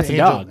 But well, cats and and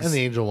the angel, dogs. and the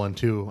angel one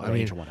too. Oh, the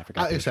angel one, I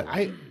forgot Like I the said,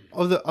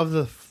 angel of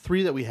the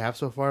three that we have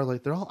so far,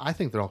 like I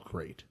think they're all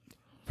great,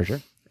 For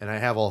sure. and I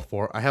have all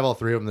four. I have all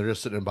three of them. They're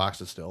just sitting in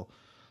boxes still,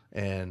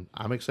 and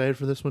I'm excited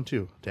for this one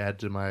too to add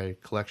to my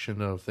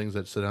collection of things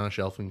that sit on a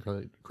shelf and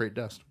create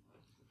dust.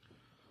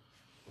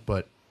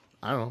 But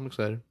I don't know. I'm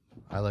excited.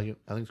 I like it.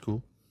 I think it's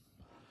cool.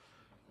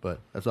 But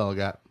that's all I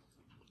got.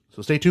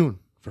 So stay tuned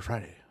for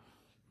Friday.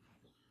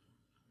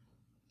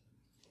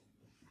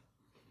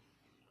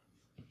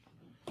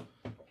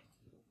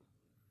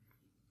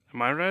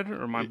 Am I red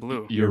or am I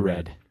blue? You're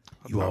red.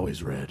 You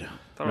always read.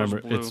 Thought it was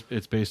Remember, blue.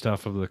 it's based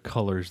off of the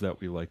colors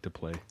that we like to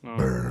play,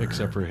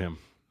 except for him.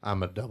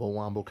 I'm a double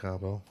wombo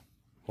combo.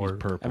 Or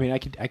purple. I mean, I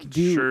could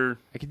do Sure.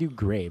 I could do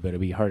gray, but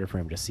it'd be harder for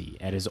him to see.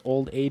 At his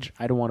old age,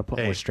 I don't want to put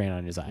Hey. more strain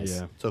on his eyes.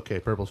 yeah. It's okay.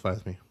 Purple's fine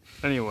with me.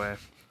 Anyway,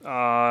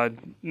 now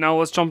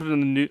let's jump into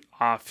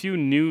the few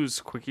news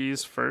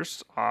quickies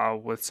first.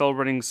 With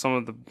celebrating some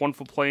of the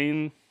wonderful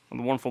plane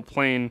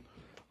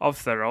of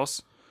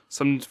Theros,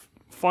 some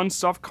fun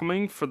stuff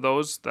coming for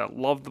those that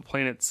love the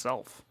plane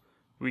itself.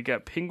 We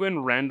got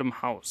Penguin Random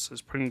House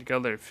is putting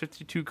together a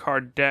 52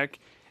 card deck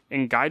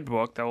and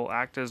guidebook that will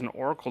act as an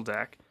oracle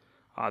deck.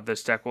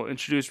 This deck will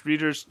introduce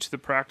readers to the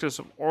practice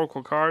of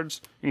oracle cards,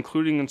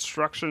 including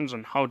instructions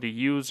on how to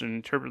use and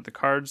interpret the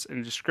cards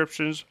and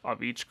descriptions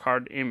of each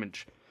card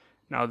image.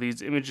 Now,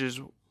 these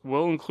images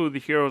will include the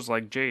heroes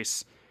like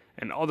Jace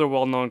and other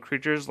well-known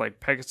creatures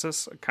like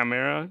Pegasus,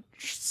 Chimera,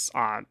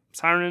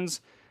 Sirens,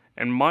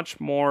 and much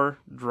more,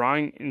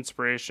 drawing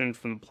inspiration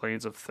from the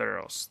plains of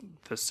Theros.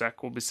 This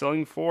deck will be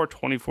selling for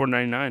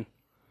 $24.99.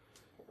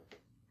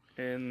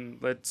 And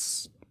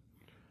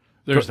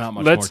There's not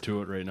much more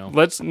to it right now.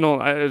 it's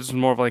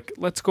more of like,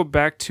 let's go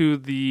back to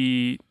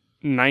the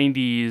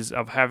 90s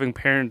of having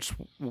parents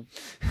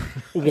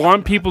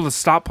want people to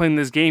stop playing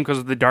this game because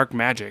of the dark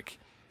magic.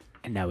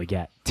 And now we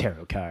got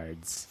tarot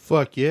cards.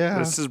 Fuck yeah.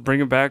 This is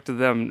bring it back to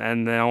them,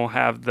 and they'll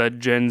have the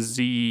Gen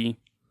Z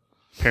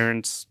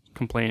parents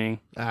complaining.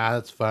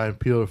 That's fine.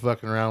 People are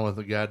fucking around with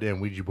the goddamn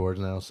Ouija boards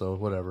now, so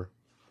whatever.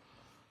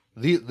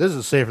 This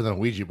is safer than a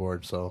Ouija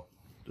board, so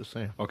just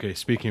saying. Okay,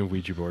 speaking of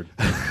Ouija board,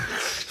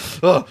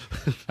 Oh,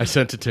 I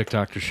sent a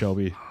TikTok to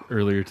Shelby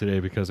earlier today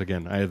because,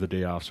 again, I had the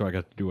day off, so I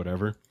got to do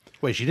whatever.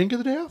 wait, she didn't get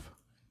the day off?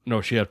 No,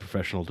 she had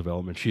professional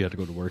development. She had to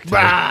go to work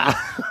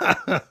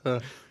today.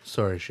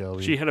 Sorry,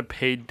 Shelby. She had a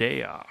paid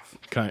day off.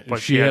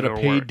 But She had a to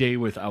paid work. day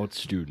without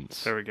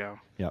students. There we go.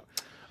 Yeah.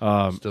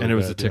 Still And it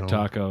was a bad, you know.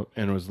 TikTok,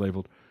 and it was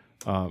labeled,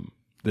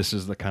 this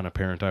is the kind of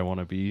parent I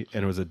want to be.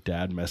 And it was a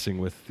dad messing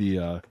with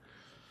the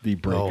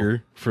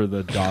breaker for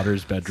the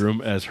daughter's bedroom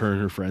as her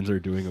and her friends are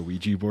doing a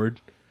Ouija board.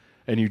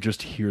 And you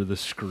just hear the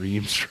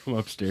screams from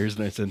upstairs.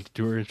 And I sent it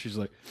to her, and she's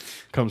like,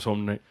 comes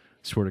home tonight,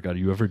 swear to God,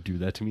 you ever do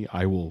that to me,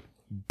 I will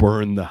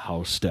burn the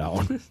house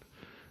down. I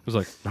was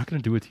like, I'm not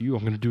going to do it to you.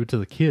 I'm going to do it to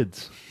the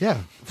kids.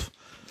 Yeah.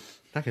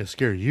 Not gonna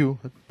scare you.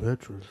 That's bad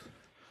truth.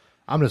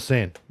 I'm just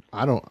saying,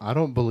 I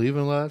don't believe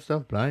in a lot of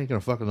stuff, but I ain't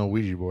gonna fuck with no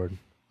Ouija board.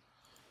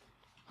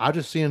 I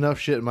just see enough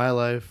shit in my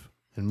life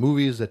and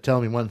movies that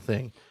tell me one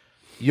thing.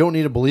 You don't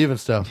need to believe in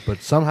stuff,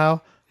 but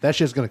somehow that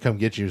shit's gonna come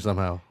get you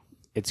somehow.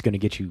 It's going to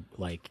get you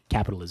like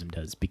capitalism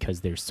does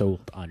because they're sold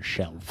on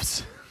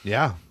shelves.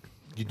 Yeah.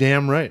 You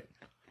damn right.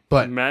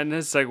 But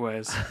Madness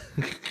segues.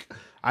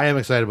 I am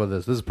excited about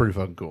this. This is pretty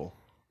fucking cool.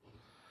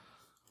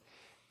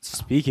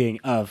 Speaking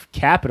of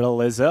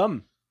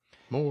capitalism,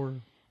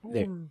 More.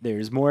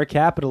 there's more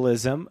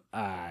capitalism.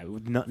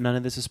 None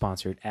of this is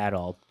sponsored at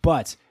all,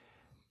 but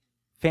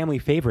family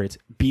favorite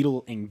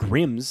Beetle and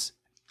Grimm's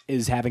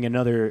is having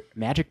another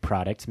Magic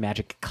product,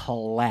 Magic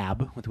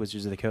collab with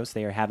Wizards of the Coast.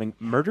 They are having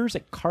Murders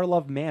at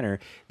Karlov Manor,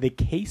 the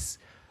case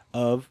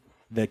of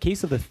the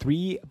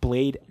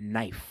 3-blade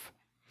knife.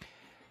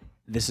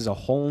 This is a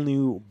whole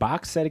new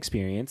box set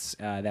experience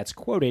that's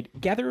quoted,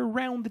 gather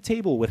around the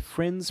table with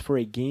friends for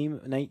a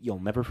game night you'll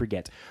never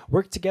forget.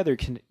 Work together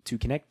to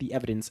connect the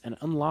evidence and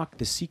unlock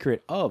the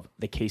secret of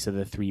the case of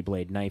the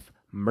 3-blade knife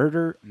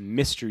murder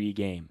mystery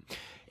game.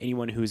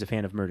 Anyone who's a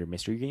fan of murder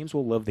mystery games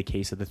will love the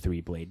case of the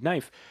 3-blade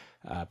knife.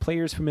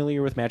 Players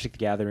familiar with Magic the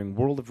Gathering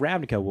World of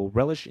Ravnica will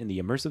relish in the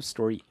immersive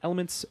story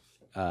elements,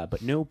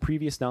 but no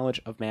previous knowledge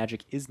of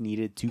Magic is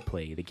needed to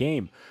play the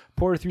game.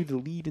 Pour through the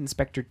lead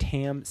Inspector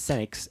Tam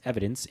Senek's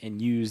evidence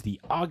and use the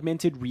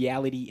augmented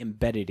reality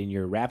embedded in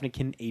your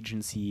Ravnican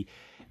agency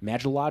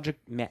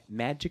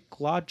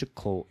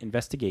Magiclogical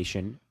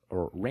Investigation,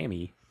 or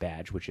RAMI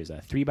badge, which is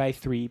a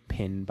 3x3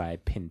 pin by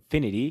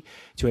Pinfinity,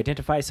 to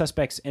identify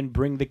suspects and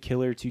bring the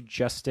killer to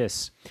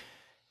justice.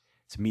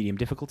 It's medium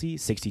difficulty,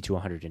 60 to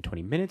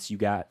 120 minutes. You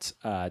got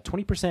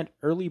 20%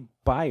 early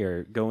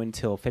buyer go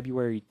until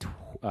February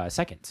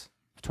 2nd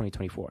of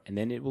 2024, and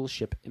then it will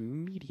ship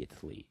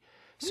immediately.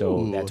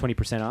 So that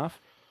 20% off,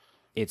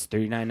 it's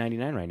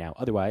 $39.99 right now.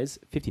 Otherwise,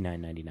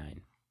 $59.99.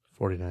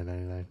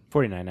 $49.99.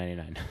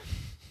 $49.99.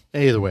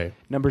 Either way,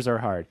 Numbers are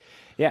hard.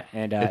 Yeah,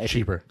 and it's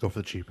cheaper. Go for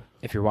the cheap.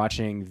 if you're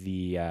watching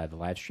the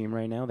live stream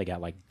right now, they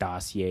got like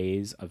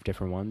dossiers of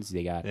different ones.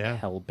 They got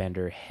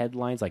Hellbender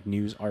headlines, like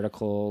news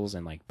articles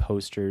and like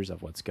posters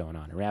of what's going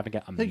on.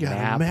 Ravnica, They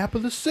got a map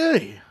of the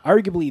city.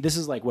 Arguably, this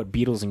is like what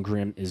Beatles and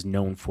Grimm is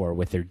known for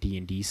with their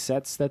D&D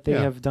sets that they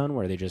have done,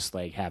 where they just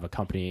like have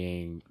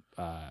accompanying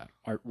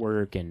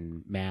artwork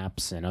and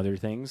maps and other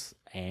things,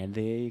 and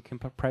they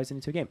comprise it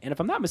into a game. And if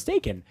I'm not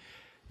mistaken,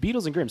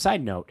 Beatles and Grimm,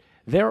 side note,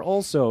 they're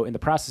also in the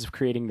process of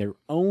creating their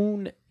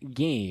own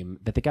game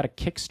that they got a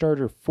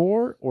Kickstarter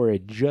for, or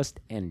it just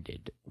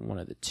ended. One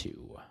of the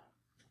two.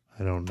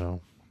 I don't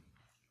know.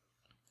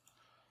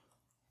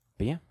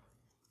 But yeah,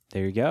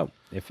 there you go.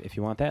 If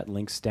you want that,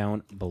 links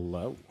down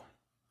below.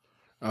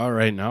 All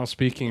right, now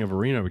speaking of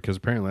Arena, because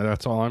apparently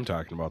that's all I'm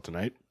talking about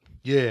tonight.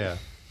 Yeah.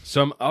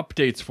 Some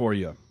updates for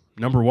you.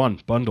 Number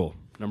 1, bundle.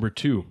 Number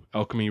 2,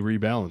 Alchemy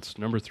Rebalance.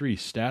 Number 3,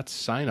 stats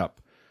sign up.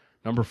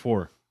 Number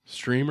 4,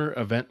 streamer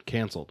event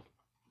canceled.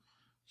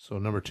 So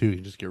number 2, you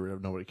can just get rid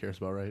of. Nobody cares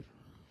about, right?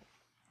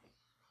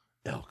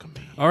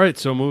 Alchemy. All right,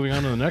 so moving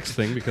on to the next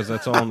thing, because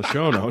that's all in the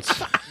show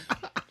notes.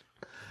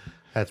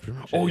 That's pretty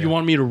much Oh, it, you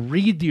want me to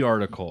read the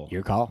article?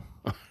 Your call.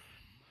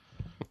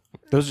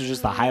 Those are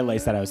just the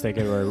highlights that I was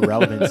thinking were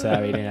relevant, so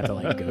we didn't have to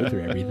like go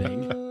through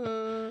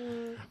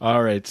everything.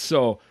 All right,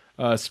 so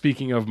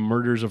speaking of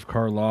Murders of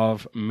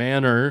Karlov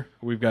Manor,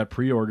 we've got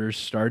pre-orders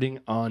starting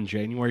on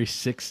January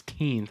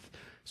 16th,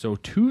 so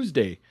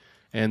Tuesday,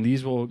 and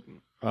these will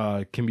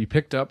can be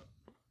picked up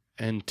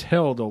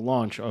until the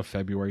launch of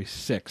February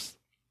 6th.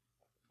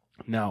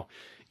 Now,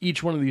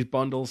 each one of these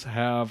bundles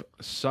have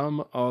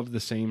some of the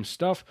same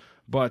stuff,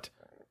 but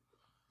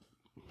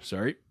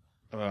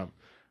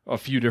a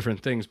few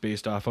different things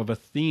based off of a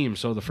theme.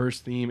 So the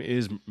first theme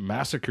is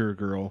Massacre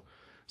Girl.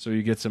 So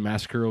you get some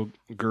Massacre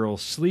Girl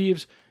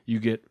sleeves. You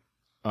get,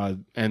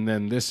 and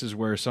then this is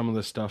where some of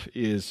the stuff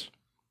is,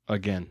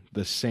 again,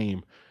 the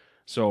same.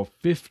 So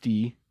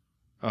 50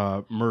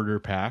 murder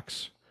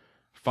packs,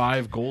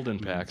 5 golden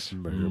packs.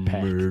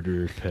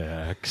 Murder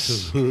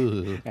packs.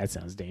 That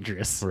sounds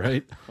dangerous.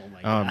 Right? Oh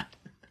my God.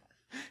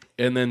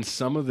 And then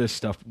some of this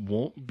stuff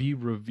won't be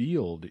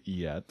revealed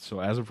yet. So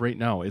as of right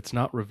now, it's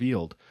not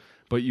revealed.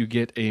 But you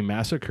get a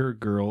Massacre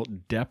Girl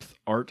depth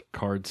art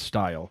card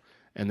style.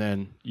 And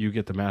then you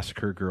get the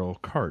Massacre Girl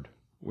card,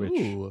 which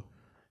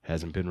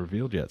hasn't been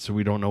revealed yet. So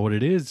we don't know what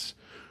it is.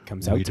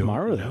 Comes out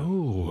tomorrow,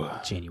 though.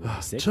 January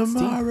 6th.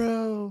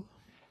 Tomorrow.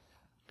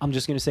 I'm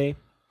just going to say,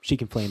 she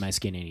can flame my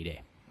skin any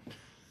day.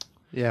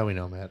 Yeah, we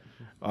know, Matt.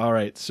 All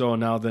right. So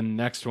now the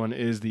next one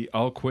is the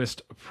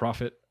Alquist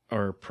Profit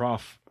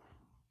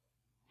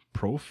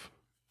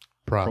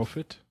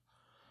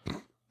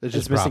It's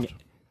just missing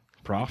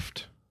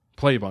Proft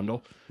play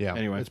bundle. Yeah.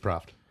 Anyway, it's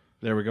Proft.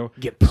 there we go.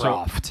 Get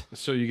Proft.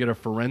 So you get a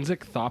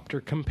Forensic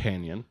Thopter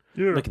Companion.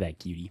 Look at that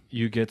cutie.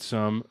 You get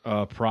some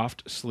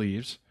Proft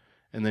sleeves,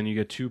 and then you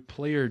get 2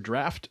 player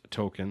draft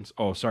tokens.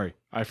 Oh, sorry,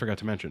 I forgot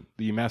to mention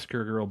the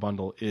Massacre Girl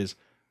bundle is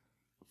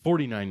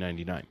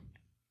 $49.99.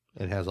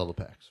 It has all the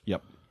packs.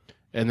 Yep,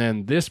 and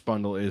then this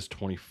bundle is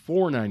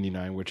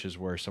 $24.99, which is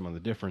where some of the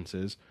difference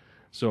is.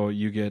 So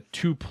you get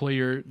 2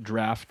 player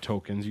draft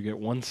tokens, you get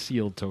 1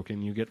 sealed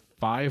token, you get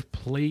 5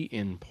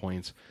 play-in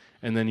points,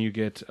 and then you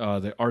get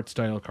the art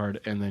style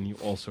card, and then you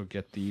also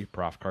get the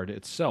prof card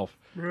itself,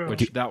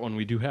 which that one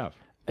we do have.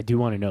 I do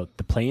want to note,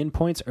 the play-in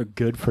points are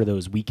good for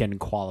those weekend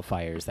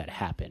qualifiers that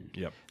happen.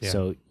 Yep. Yeah.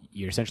 So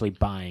you're essentially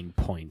buying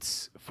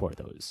points for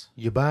those.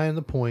 You're buying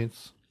the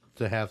points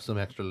to have some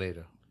extra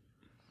later.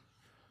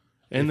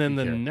 And then you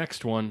the care.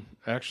 next one,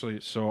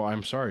 actually, so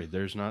I'm sorry,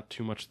 there's not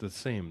too much the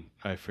same.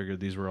 I figured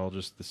these were all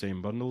just the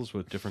same bundles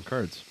with different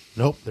cards.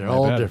 Nope, they're My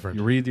all bad. different.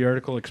 You read the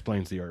article,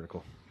 explains the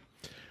article.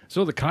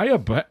 So the Kaya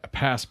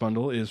Pass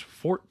bundle is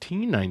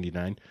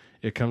 $14.99.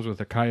 It comes with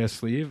a Kaya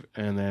sleeve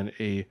and then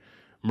a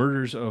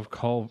Murders of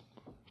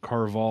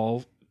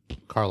Karlov.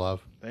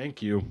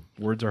 Thank you.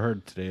 Words are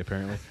hard today,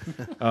 apparently.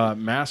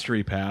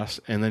 Mastery Pass,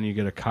 and then you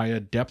get a Kaya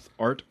Depth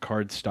Art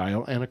card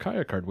style and a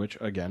Kaya card, which,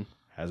 again,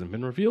 hasn't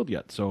been revealed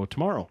yet. So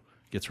tomorrow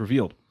gets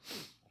revealed.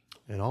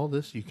 And all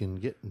this you can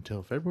get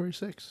until February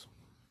 6th.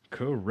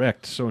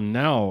 Correct. So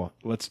now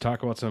let's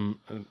talk about some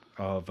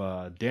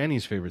of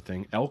Danny's favorite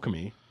thing,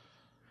 alchemy.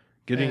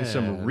 Getting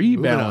some And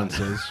moving on.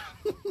 rebalances.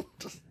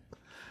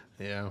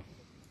 Yeah.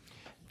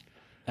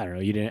 I don't know.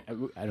 You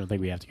didn't. I don't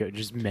think we have to go.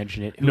 Just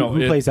mention it. No,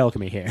 Who it- plays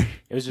alchemy here?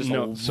 It was just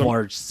No, a some-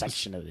 large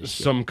section of this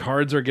shit. Some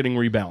cards are getting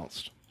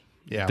rebalanced.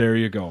 Yeah. There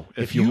you go.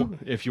 If you-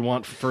 you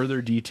want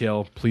further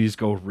detail, please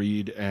go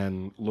read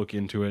and look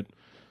into it.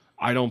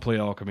 I don't play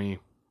alchemy.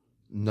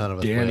 None of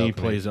us play Danny alchemy.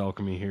 plays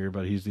alchemy here,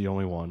 but he's the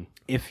only one.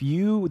 If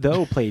you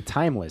though play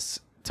Timeless,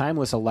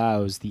 Timeless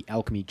allows the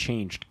alchemy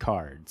changed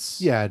cards.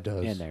 Yeah, it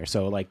does. In there,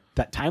 so like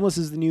that Timeless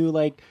is the new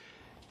like,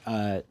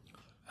 I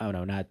don't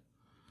know, not.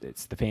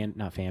 It's the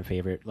not fan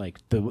favorite, like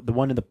the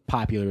one in the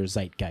popular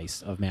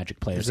zeitgeist of Magic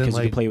players, Isn't, because you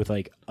like- can play with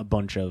like a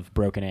bunch of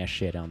broken ass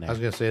shit on I there. was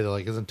gonna say that,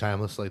 like, isn't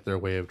Timeless like their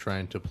way of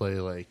trying to play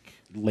like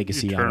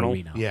Legacy Eternal. on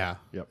Arena. yeah,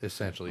 Yep.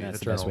 essentially That's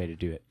the Eternal. best way to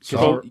do it. So-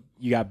 So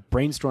you got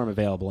Brainstorm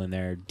available in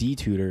there,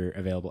 D-Tutor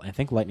available, and I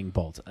think Lightning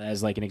Bolt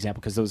as like an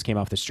example, because those came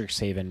off the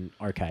Strixhaven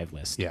archive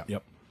list. Yeah.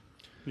 Yep.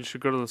 You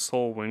should go to the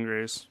Soul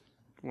Windgrace.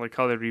 Like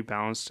how they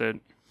rebalanced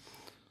it.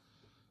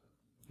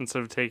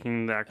 Instead of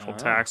taking the actual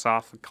tax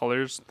off the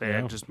colors, they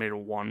Yeah. had just made a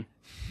 1.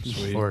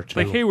 Sweet. Or two.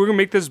 Like, hey, we're gonna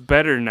make this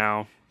better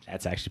now.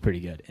 That's actually pretty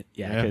good.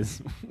 Yeah, Yeah.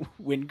 because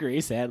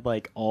Windgrace had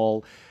like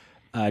all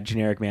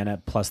generic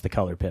mana plus the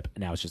color pip,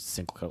 and now it's just a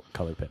single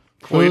color pip.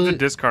 Well, you have Clearly- to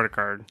discard a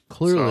card.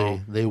 Clearly,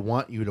 So- they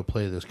want you to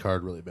play this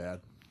card really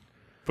bad.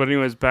 But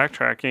anyways,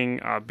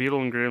 backtracking,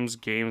 Beetle and Grimm's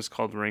game is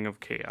called Ring of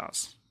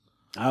Chaos.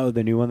 Oh,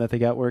 the new one that they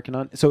got working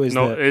on. So is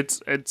No, the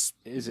it's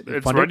is it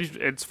it's funded?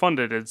 ready. It's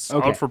funded. It's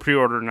Okay. out for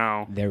pre-order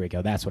now. There we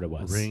go. That's what it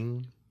was.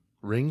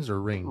 Rings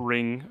or ring?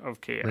 Ring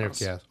of Chaos. Ring of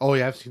Chaos. Oh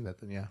yeah, I've seen that.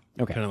 Then yeah.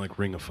 Okay. Kind of like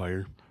Ring of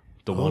Fire.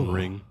 The Oh. one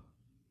ring.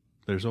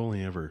 There's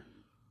only ever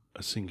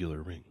a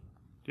singular ring.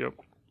 Yep.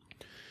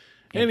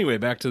 Anyway,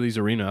 back to these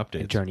arena And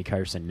updates. Johnny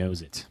Carson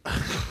knows it.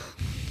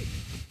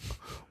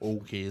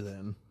 Okay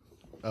then.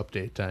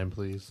 Update time,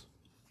 please.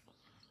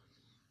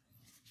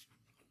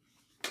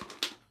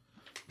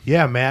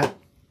 Yeah, Matt.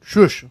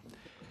 Shush.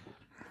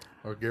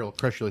 Or Garrett will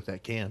crush you like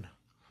that can.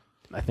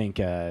 I think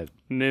Niv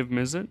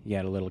Mizzet. you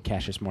had a little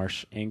Cassius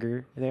Marsh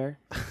anger there,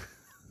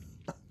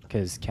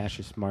 because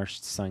Cassius Marsh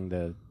sung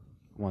the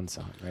one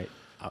song, right?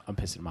 I'm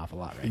pissing him off a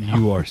lot right now.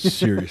 You are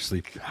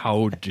seriously,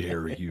 how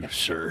dare you,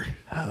 sir?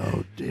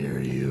 How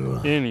dare you?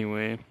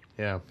 Anyway,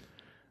 Yeah.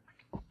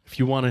 If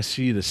you want to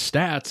see the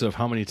stats of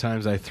how many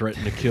times I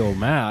threatened to kill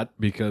Matt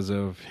because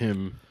of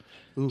him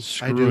Ooh,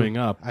 screwing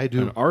up I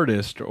do. an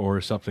artist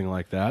or something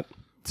like that,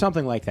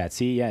 Something like that.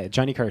 See, yeah,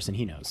 Johnny Carson,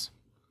 he knows.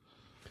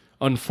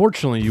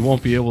 unfortunately, you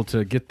won't be able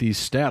to get these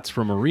stats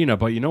from Arena,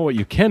 but you know what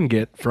you can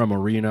get from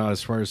Arena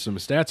as far as some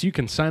stats? You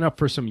can sign up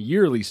for some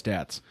yearly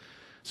stats.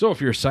 So if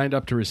you're signed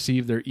up to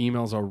receive their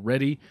emails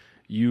already,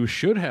 you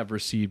should have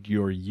received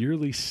your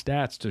yearly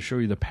stats to show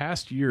you the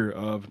past year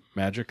of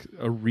Magic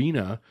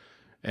Arena.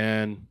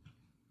 And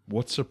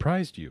what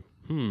surprised you?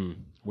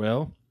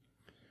 Well,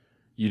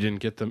 you didn't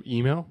get the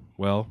email?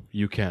 Well,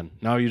 you can.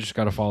 Now you just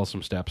got to follow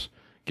some steps,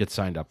 get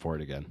signed up for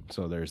it again.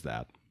 So there's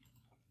that.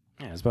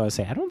 Yeah, I was about to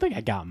say, I don't think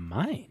I got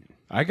mine.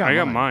 I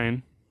got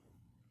mine.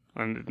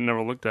 I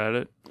never looked at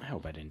it. I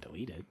hope I didn't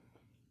delete it.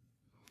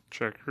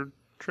 Check your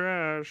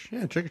trash.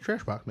 Yeah, check your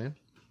trash box, man.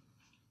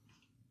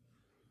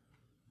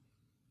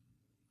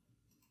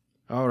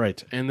 All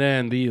right. And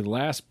then the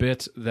last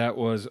bit that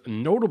was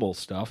notable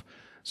stuff.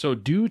 So,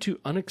 due to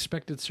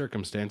unexpected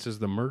circumstances,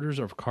 the Murders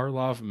of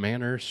Karlov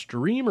Manor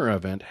streamer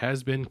event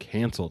has been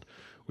canceled.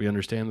 We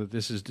understand that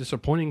this is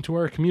disappointing to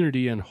our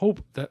community and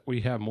hope that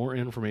we have more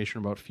information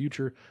about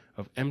future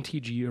of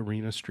MTG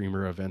Arena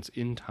streamer events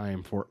in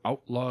time for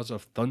Outlaws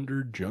of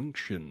Thunder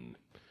Junction.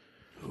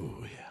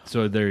 Oh, yeah.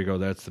 So, there you go.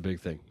 That's the big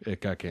thing.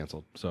 It got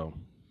canceled. So,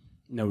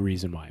 No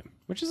reason why,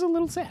 which is a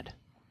little sad.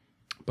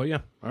 but yeah.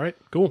 All right.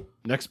 Cool.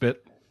 Next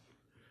bit.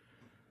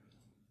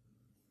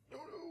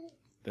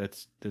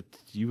 That's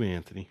you,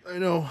 Anthony. I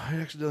know. I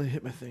accidentally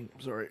hit my thing. I'm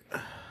sorry.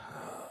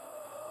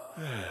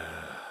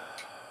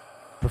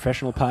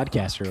 Professional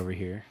podcaster over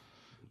here.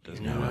 You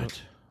know it.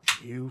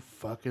 You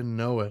fucking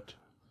know it.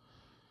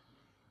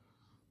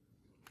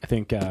 I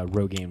think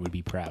Rogaine would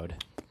be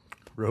proud.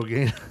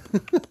 Rogaine.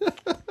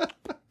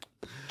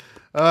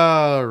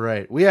 All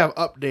right. We have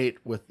update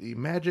with the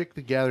Magic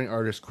the Gathering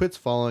artist quits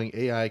following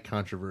AI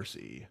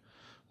controversy,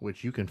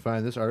 which you can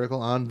find this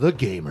article on The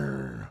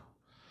Gamer.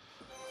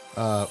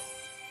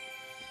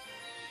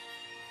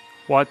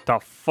 What the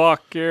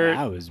fuck, Garrett?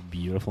 That was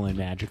beautiful and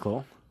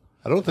magical.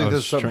 I don't think I this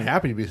was is something trying-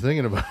 happy to be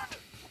thinking about.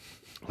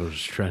 I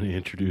was trying to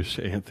introduce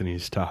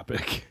Anthony's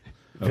topic.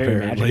 Very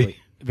apparently.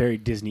 magically, very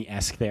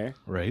Disney-esque there.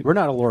 Right? We're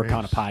not a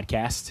Lorcana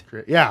podcast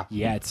Yeah.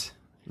 yet.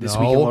 This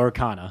No. week in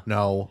Lorcana.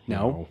 No.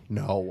 No.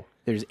 No.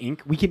 There's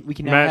ink. We can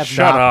now Matt, have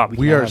shut Doc. up. We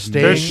We can are have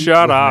staying Just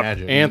shut with up.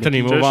 magic.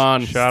 Anthony, move Just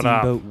on. shut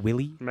up. Steamboat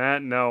Willie.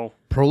 Matt, no.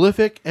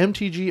 Prolific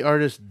MTG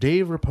artist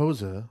Dave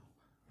Raposa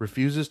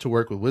refuses to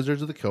work with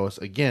Wizards of the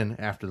Coast again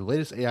after the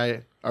latest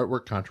AI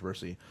artwork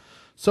controversy.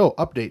 So,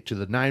 update to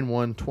the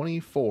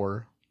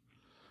 9/1/24.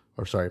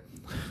 Or sorry.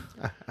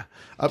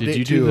 Update Did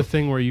you to, do the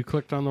thing where you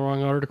clicked on the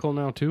wrong article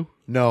now too?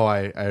 No,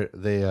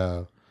 they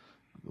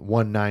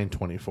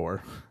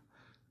 1/9/24.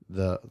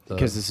 The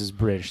Because this is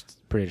British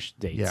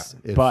dates. yeah,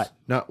 it's but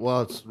not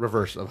well. It's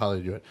reverse of how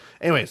they do it.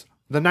 Anyways,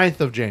 the 9th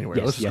of January.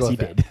 yes, Let's just yes, go he with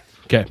that. did.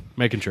 Okay,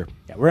 making sure.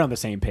 Yeah, we're on the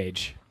same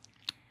page.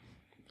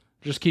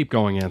 Just keep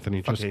going,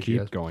 Anthony. Just Okay, keep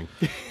guys. going.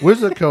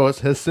 Wizards of the Coast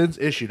has since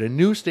issued a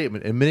new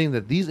statement admitting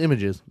that these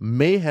images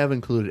may have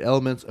included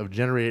elements of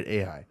generated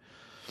AI.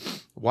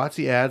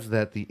 WotC adds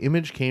that the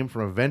image came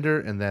from a vendor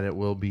and that it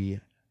will be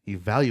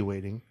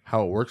evaluating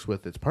how it works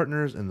with its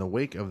partners in the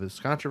wake of this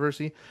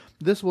controversy.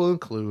 This will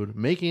include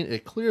making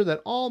it clear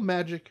that all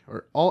Magic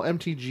or all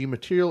MTG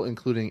material,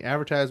 including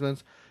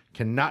advertisements,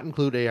 cannot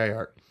include AI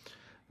art.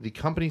 The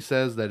company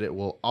says that it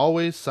will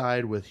always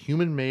side with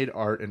human-made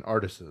art and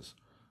artists.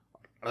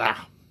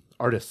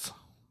 Artists.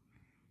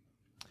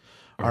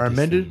 Our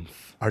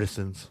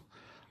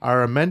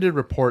amended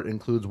report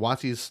includes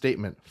WotC's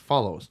statement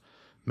follows.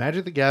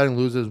 Magic the Gathering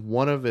loses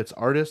one of its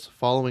artists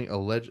following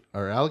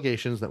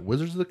allegations that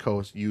Wizards of the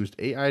Coast used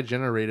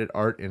AI-generated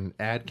art in an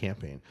ad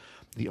campaign.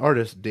 The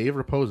artist, Dave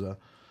Raposa,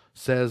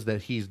 says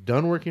that he's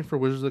done working for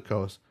Wizards of the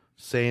Coast,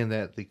 saying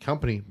that the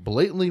company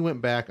blatantly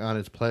went back on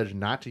its pledge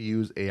not to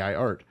use AI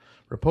art.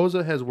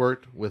 Raposa has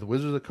worked with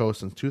Wizards of the Coast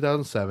since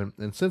 2007,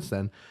 and since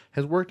then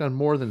has worked on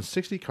more than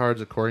 60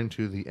 cards according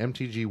to the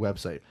MTG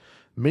website.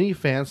 Many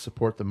fans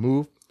support the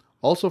move,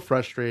 also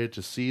frustrated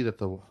to see that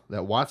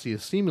WotC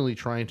is seemingly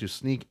trying to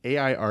sneak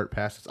AI art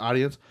past its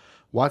audience.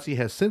 WotC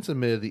has since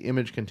admitted the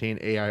image contained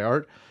AI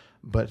art,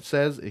 but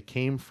says it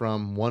came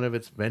from one of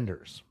its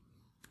vendors.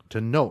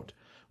 To note,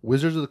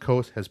 Wizards of the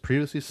Coast has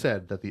previously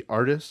said that the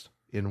artist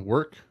it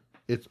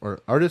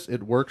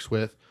works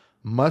with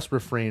must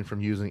refrain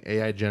from using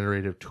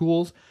AI-generated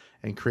tools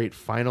and create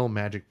final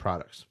Magic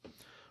products.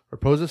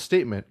 Raposa's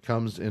statement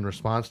comes in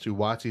response to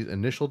WotC's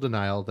initial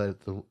denial that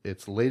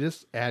its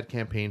latest ad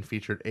campaign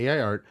featured AI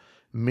art.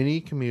 Many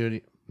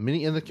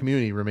in the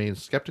community remain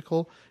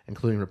skeptical,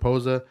 including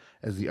Raposa,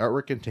 as the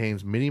artwork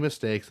contains many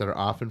mistakes that are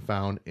often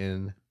found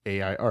in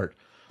AI art.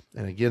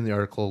 And again, the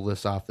article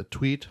lists off the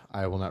tweet.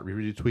 I will not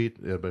reread the tweet,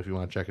 but if you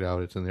want to check it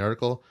out, it's in the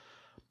article.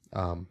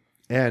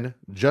 And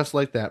just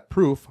like that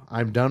proof,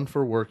 I'm done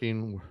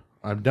working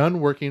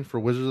for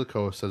Wizards of the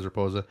Coast, says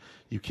Raposa.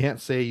 You can't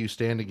say you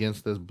stand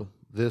against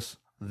this,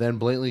 then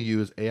blatantly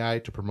use AI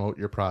to promote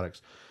your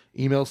products.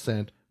 Email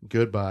sent.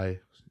 Goodbye,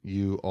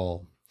 you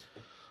all.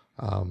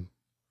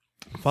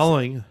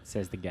 Following,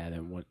 Says the guy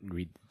that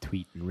read the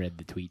tweet and read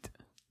the tweet.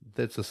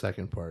 that's the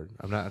second part.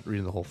 I'm not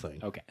reading the whole thing.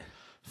 Okay.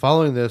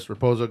 Following this,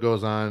 Raposa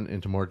goes on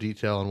into more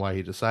detail on why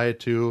he decided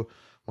to.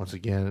 Once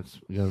again, it's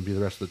going to be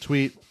the rest of the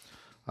tweet.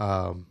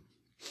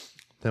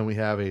 Then we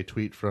have a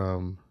tweet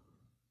from...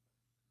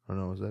 Oh,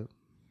 no, is that...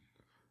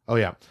 Oh,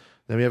 yeah.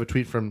 Then we have a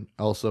tweet from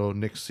also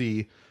Nick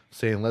C.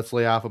 saying, let's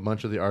lay off a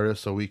bunch of the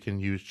artists so we can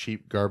use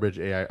cheap garbage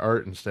AI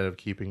art instead of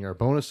keeping our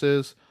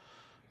bonuses.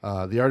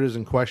 The artist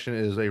in question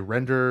is a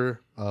render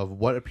of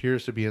what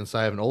appears to be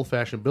inside of an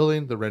old-fashioned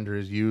building. The render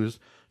is used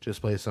to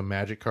display some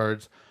Magic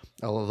cards.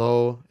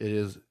 Although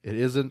it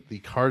isn't the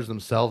cards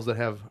themselves that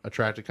have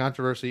attracted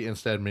controversy.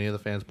 Instead, many of the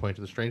fans point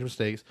to the strange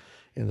mistakes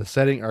in the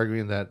setting,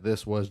 arguing that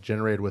this was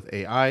generated with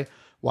AI.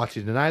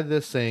 WotC denied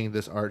this, saying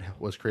this art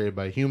was created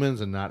by humans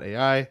and not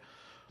AI,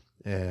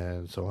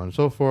 and so on and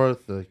so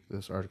forth.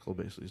 This article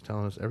basically is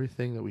telling us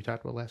everything that we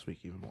talked about last week,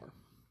 even more.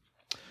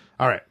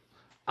 All right,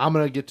 I'm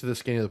going to get to the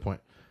skinny of the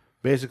point.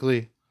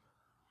 Basically,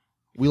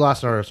 we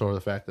lost an artist over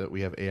the fact that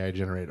we have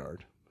AI-generated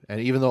art. And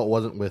even though it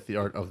wasn't with the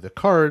art of the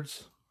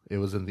cards, it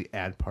was in the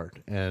ad part.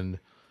 And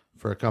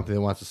for a company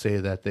that wants to say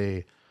that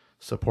they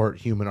support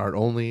human art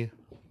only,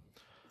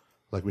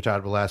 like we talked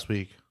about last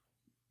week,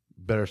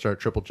 better start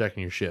triple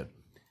checking your shit.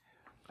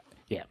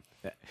 Yeah.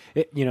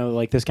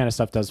 Like this kind of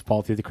stuff does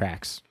fall through the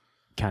cracks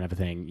kind of a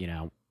thing,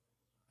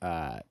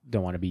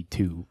 don't want to be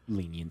too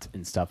lenient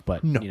and stuff,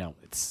 but No.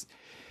 it's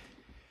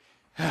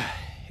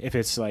if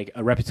it's like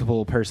a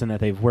reputable person that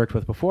they've worked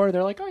with before,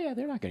 they're like, oh yeah,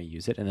 they're not going to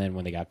use it. And then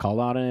when they got called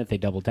out on it, they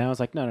double down. It's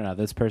like, no,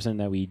 this person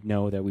that we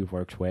know that we've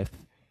worked with,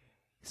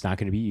 it's not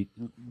going to be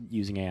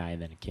using AI.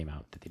 And then it came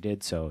out that they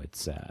did. So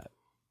it's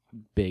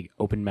big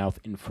open mouth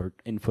insert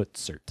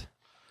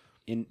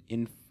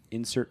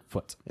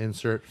foot.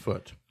 Insert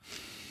foot.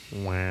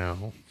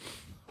 Wow.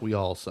 We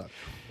all suck.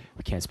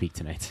 We can't speak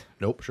tonight.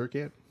 Nope, sure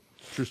can't.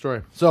 True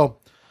story. So,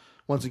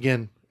 once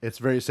again, it's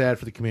very sad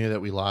for the community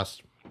that we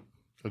lost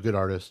a good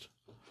artist.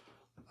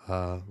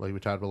 Like we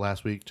talked about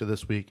last week to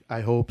this week. I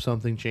hope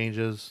something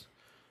changes.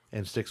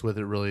 and sticks with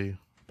it really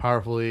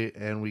powerfully,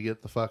 and we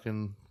get the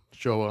fucking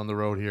show on the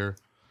road here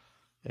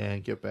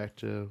and get back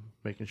to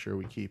making sure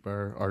we keep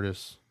our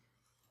artists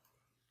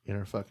in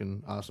our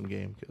fucking awesome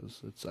game,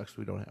 because it sucks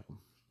we don't have them.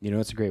 You know,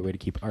 it's a great way to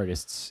keep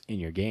artists in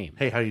your game.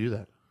 Hey, how do you do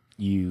that?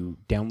 You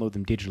download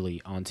them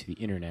digitally onto the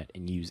internet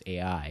and use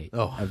AI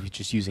of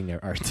just using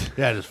their art.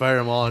 Yeah, just fire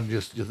them all and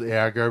just the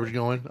AI garbage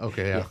going.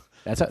 Okay, yeah.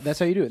 That's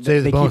how you do it.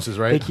 Save the bonuses,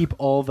 right? They keep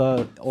all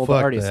the Fuck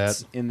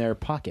artists that. in their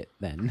pocket.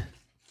 Then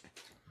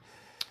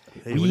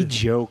Hey, we what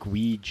joke. do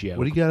you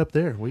got up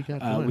there? What do you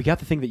got going? We got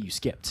the thing that you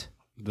skipped.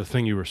 The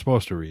thing you were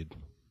supposed to read.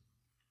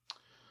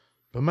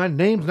 But my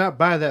name's not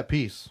by that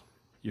piece.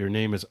 Your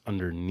name is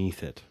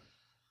underneath it.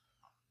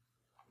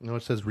 No,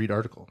 it says read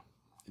article.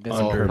 That's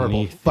Oh, purple.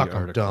 Underneath the Fuck, I'm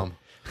article. dumb.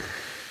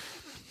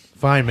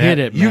 Fine, Matt. Hit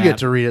it, You Matt. get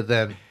to read it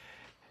then.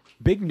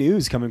 Big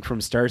news coming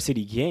from Star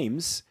City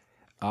Games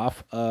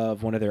off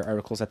of one of their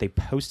articles that they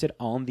posted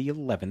on the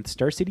 11th.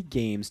 Star City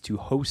Games to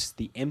host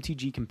the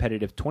MTG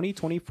Competitive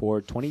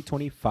 2024,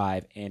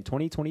 2025, and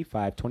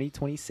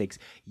 2025-2026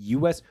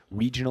 U.S.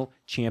 Regional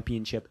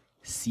Championship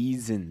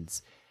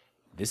seasons.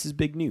 This is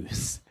big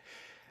news.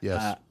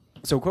 Yes.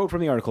 So, quote from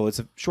the article. It's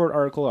a short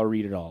article. I'll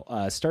read it all.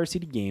 Star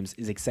City Games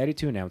is excited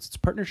to announce its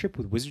partnership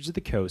with Wizards of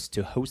the Coast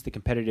to host the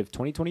competitive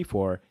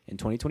 2024 and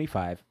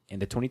 2025 and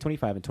the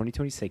 2025 and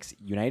 2026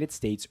 United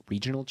States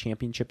Regional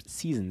Championship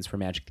seasons for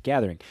Magic the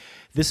Gathering.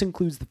 This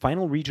includes the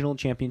final Regional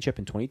Championship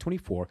in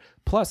 2024,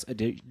 plus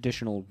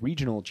additional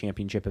Regional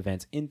Championship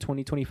events in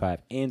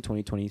 2025 and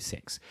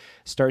 2026.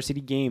 Star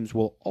City Games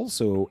will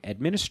also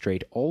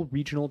administrate all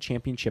Regional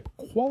Championship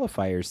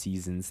qualifier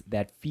seasons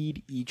that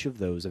feed each of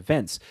those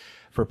events.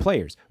 For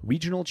players,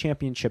 regional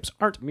championships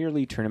aren't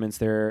merely tournaments,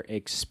 they're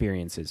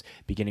experiences.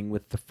 Beginning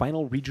with the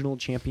final regional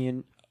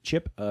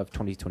championship of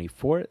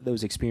 2024,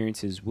 those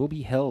experiences will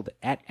be held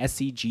at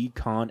SCG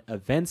Con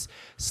events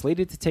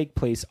slated to take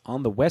place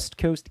on the West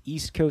Coast,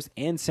 East Coast,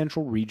 and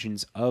Central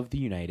regions of the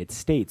United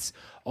States.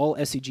 All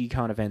SCG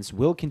Con events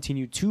will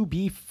continue to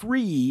be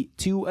free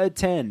to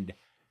attend.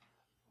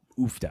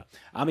 Oofta.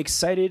 I'm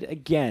excited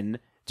again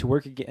to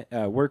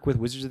work with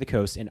Wizards of the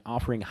Coast in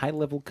offering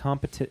high-level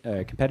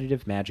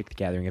competitive Magic the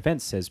Gathering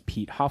events, says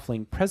Pete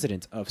Hoffling,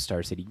 president of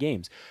Star City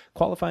Games.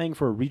 Qualifying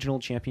for a regional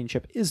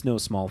championship is no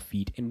small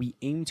feat, and we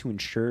aim to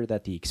ensure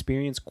that the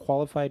experience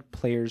qualified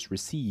players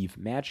receive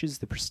matches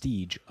the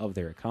prestige of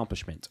their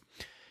accomplishment.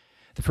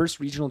 The first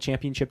regional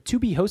championship to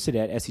be hosted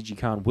at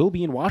SCGCon will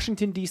be in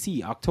Washington,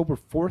 D.C., October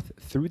 4th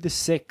through the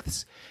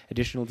 6th.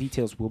 Additional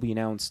details will be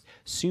announced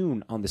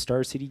soon on the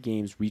Star City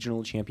Games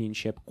Regional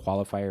Championship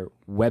Qualifier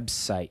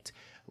website.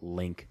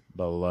 Link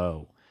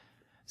below.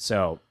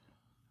 So,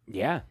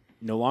 yeah,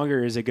 no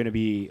longer is it going to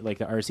be, like,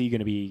 the RC going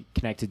to be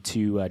connected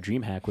to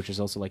DreamHack, which is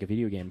also like a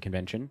video game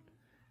convention,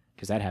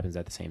 because that happens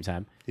at the same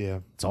time. Yeah.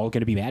 It's all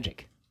going to be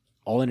Magic,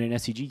 all in an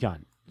SCGCon.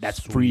 That's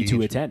free to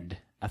Sweet. attend.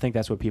 I think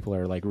that's what people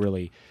are like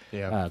really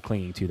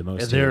clinging to the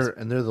most.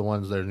 And they're the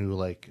ones that are new,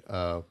 like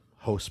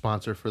host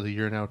sponsor for the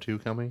year now too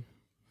coming.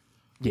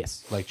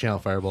 Yes, Like Channel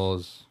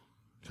Fireball's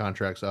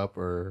contracts up,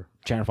 or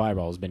Channel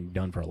Fireball has been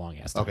done for a long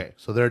ass time. okay,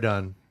 so they're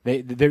done.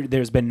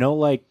 There's been no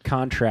like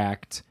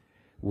contract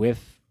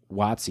with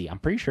WotC. I'm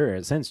pretty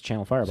sure since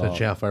Channel Fireball. So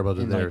Channel Fireball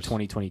did in like theirs.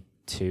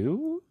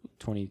 2022,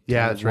 2021.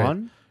 Yeah, that's right.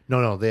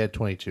 No, they had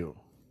 22.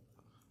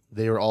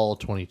 They were all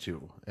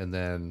 22, and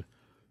then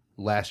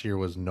last year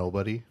was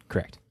nobody,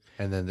 Correct.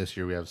 and then this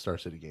year we have Star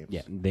City Games.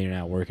 Yeah, they're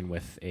now working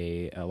with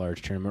a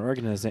large tournament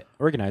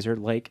organizer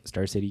like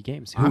Star City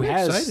Games, I'm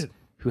excited.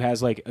 who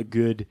has like a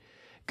good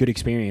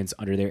experience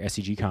under their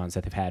SCG cons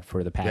that they've had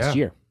for the past Yeah.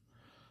 year.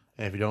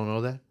 And if you don't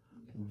know that,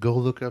 go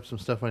look up some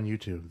stuff on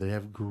YouTube. They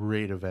have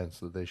great events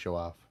that they show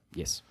off.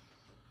 Yes.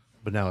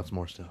 But now it's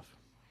more stuff.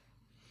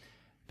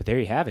 But there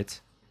you have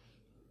it.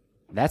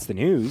 That's the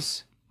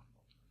news,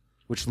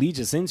 which leads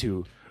us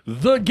into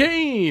The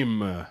game!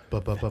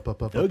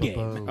 The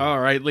game. All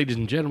right, ladies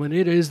and gentlemen,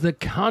 it is the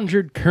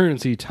conjured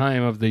currency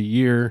time of the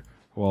year.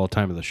 Well,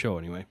 time of the show,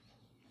 anyway.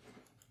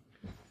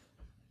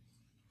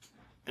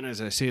 And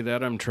as I say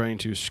that, I'm trying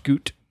to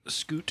scoot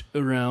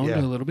around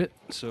Yeah. a little bit.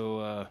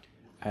 So,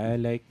 I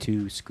like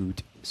to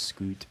scoot.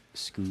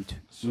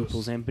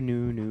 Ooples and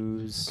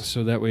bananas.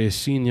 so that way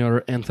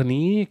Senior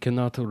Anthony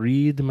cannot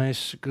read my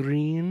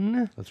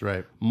screen That's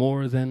right.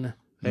 more than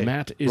Hey,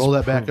 Matt is roll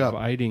that back up.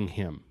 providing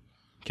him.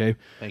 Okay?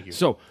 Thank you.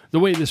 So, the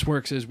way this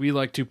works is we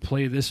like to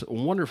play this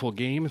wonderful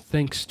game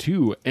thanks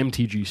to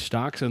MTG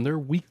Stocks and their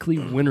weekly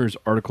winners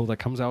article that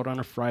comes out on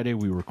a Friday.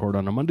 We record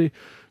on a Monday.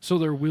 So,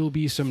 there will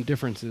be some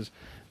differences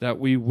that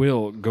we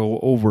will go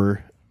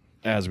over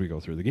as we go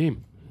through the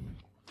game.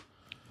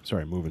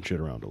 Sorry, moving shit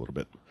around a little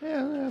bit.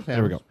 Yeah,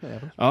 There we go.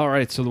 All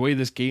right, so the way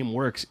this game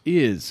works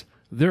is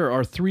there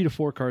are 3 to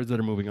 4 cards that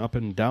are moving up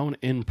and down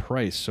in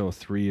price. So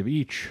 3 of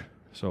each.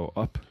 So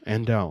up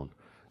and down.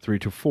 3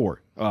 to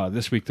 4.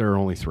 This week there are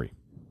only 3.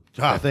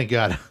 Ah, thank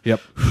God.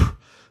 Yep.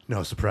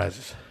 No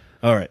surprises.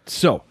 All right,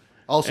 so.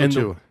 Also, and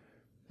too,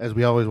 as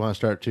we always want to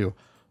start, too,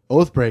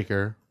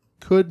 Oathbreaker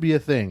could be a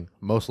thing.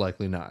 Most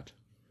likely not.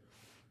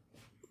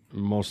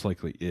 Most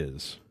likely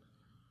is.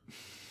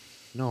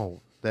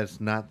 No, that's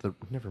not the.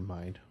 Never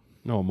mind.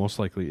 No, most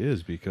likely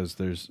is because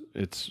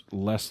it's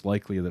less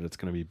likely that it's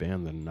going to be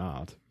banned than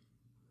not.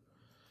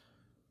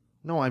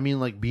 No, I mean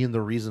like being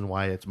the reason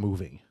why it's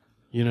moving.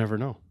 You never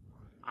know.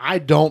 I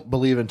don't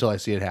believe it until I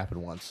see it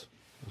happen once.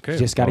 Okay,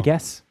 Just got to well,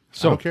 guess.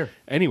 So I don't care.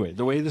 Anyway,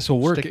 the way this will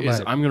work Stick is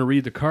by it. I'm going to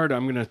read the card.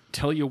 I'm going to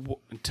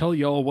tell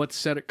y'all what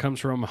set it comes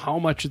from, how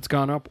much it's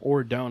gone up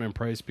or down in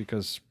price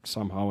because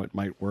somehow it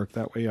might work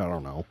that way. I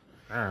don't know.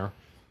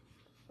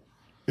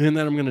 And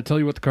then I'm going to tell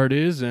you what the card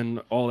is and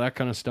all that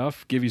kind of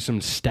stuff. Give you some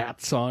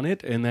stats on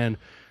it, and then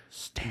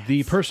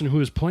the person who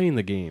is playing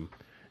the game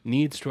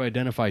needs to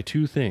identify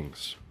two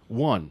things: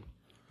 one,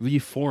 the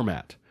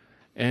format,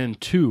 and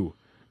two,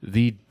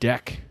 the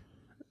deck.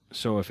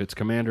 So if it's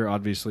commander,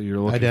 obviously you're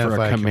looking for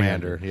Identify a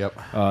commander. Yep.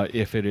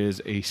 If it is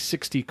a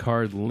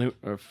 60-card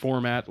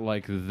format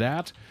like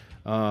that,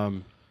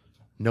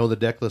 Know the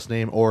deck list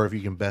name, or if you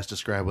can best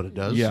describe what it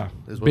does. yeah,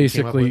 is what we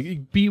came up with.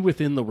 basically be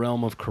within the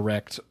realm of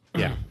correct.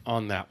 Yeah.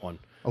 On that one.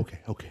 Okay.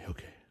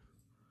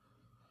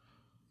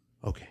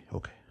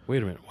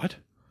 Wait a minute. What?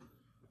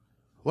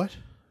 What?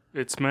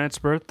 It's Matt's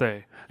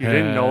birthday. You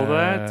didn't know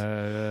that?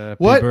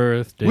 Happy What?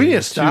 birthday We need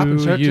to stop and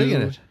start to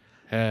singing you. it.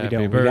 Happy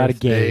don't. We got a game.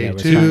 birthday Yeah, we're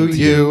To trying to-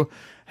 you.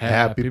 Happy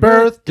Happy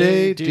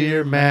birthday,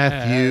 dear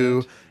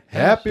Matthew.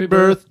 Happy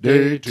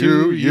birthday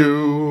to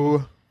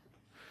you.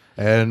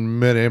 And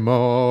many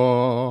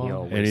more.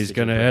 Yo, And he's wasted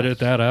going to your breath. edit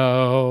that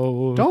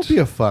out. Don't be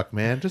a fuck,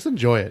 man. Just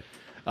enjoy it.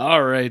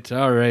 All right.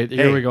 Here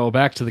Hey. we go.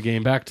 Back to the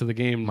game.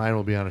 Mine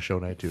will be on a show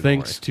night, too. don't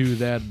Thanks to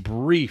that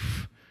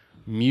brief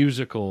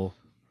musical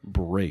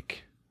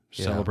break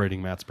Yeah.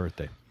 celebrating Matt's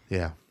birthday.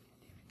 worry. Yeah.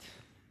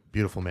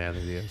 Beautiful man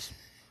that he is.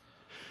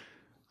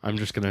 I'm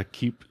just going to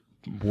keep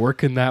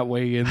working that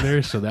way in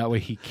there so that way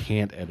he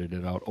can't edit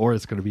it out, or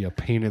it's going to be a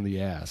pain in the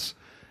ass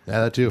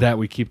Yeah, that too. that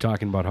we keep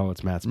talking about how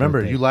it's Matt's Remember,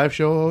 birthday. you live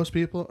show host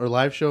people or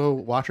live show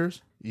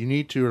watchers, you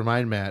need to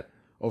remind Matt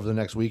over the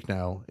next week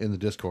now in the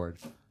Discord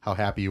how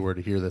happy you were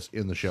to hear this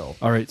in the show.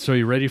 All right, so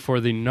you ready for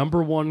the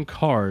number one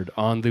card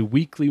on the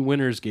weekly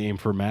winners game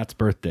for Matt's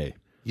birthday?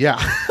 Yeah,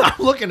 I'm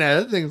looking at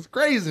it. This thing's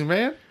crazy,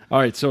 man. All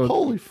right, so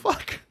Holy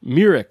fuck.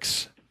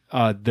 Mirix,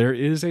 there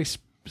is a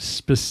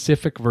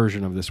specific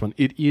version of this one.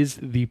 It is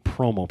the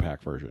promo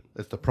pack version.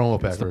 It's the promo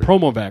pack. The version.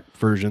 promo pack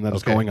version that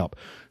is Okay. going up.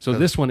 So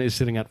this one is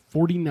sitting at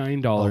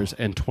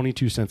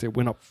 $49.22. It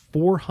went up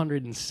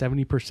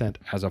 470%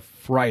 as of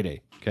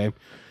Friday. Okay.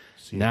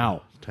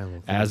 Now,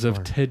 as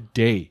of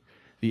today,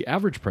 the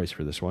average price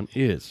for this one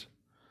is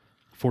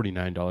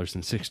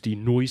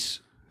 $49.60.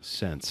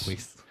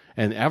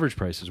 And the average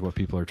price is what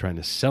people are trying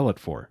to sell it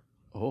for.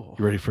 Oh,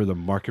 You ready for the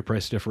market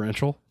price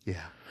differential?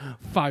 yeah.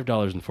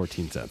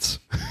 $5.14.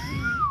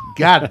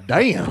 God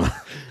damn.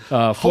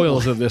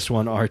 Foils of this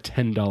one are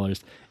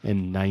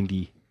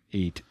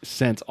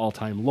 $10.98.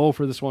 All-time low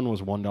for this one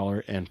was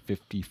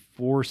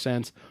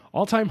 $1.54.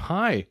 All-time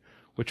high,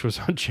 which was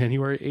on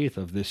January 8th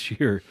of this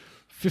year,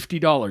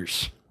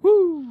 $50.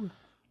 Woo!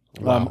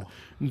 Wow.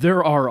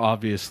 There are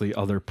obviously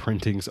other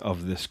printings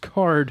of this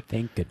card.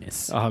 Thank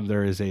goodness.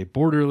 There is a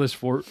borderless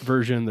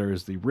version, there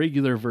is the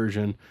regular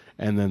version,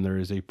 and then there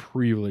is a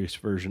pre-release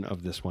version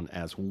of this one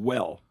as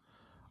well.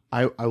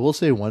 I will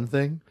say one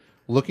thing.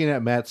 Looking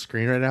at Matt's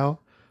screen right now,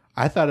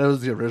 I thought it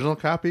was the original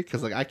copy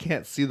because like I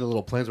can't see the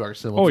little planeswalker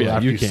symbol. Oh, until yeah,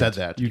 after you you can't. said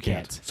that. You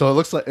can't. So it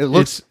looks like it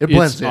blends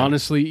It's in.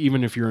 honestly,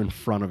 even if you're in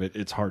front of it,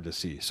 it's hard to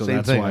see. So Same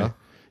that's thing, why. huh?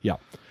 Yeah.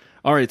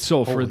 All right.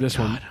 So for Holy this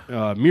one,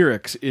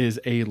 Mirix is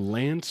a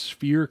land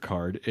sphere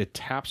card. It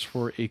taps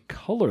for a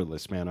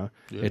colorless mana.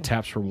 It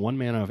taps for 1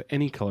 mana of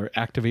any color.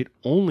 Activate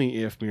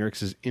only if Mirix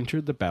has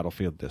entered the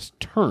battlefield this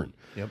turn.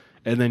 Yep.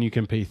 And then you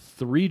can pay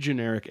 3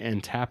 generic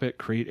and tap it.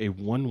 Create a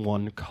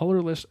 1/1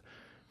 colorless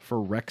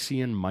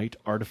Phyrexian Might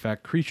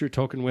artifact creature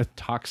token with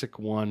Toxic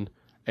 1,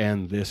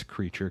 and this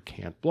creature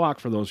can't block.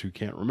 For those who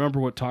can't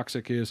remember what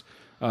Toxic is,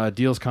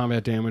 deals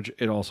combat damage.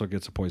 It also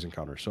gets a poison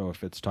counter. So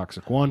if it's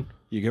Toxic 1,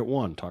 you get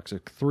 1.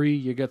 Toxic 3,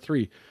 you get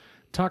 3.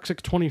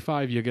 Toxic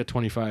 25, you get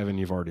 25, and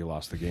you've already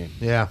lost the game.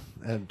 Yeah,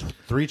 and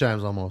 3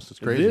 times almost. It's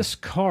crazy. This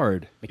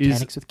card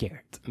Mechanics with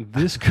Garrett.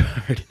 this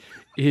card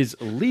is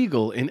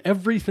legal in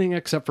everything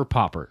except for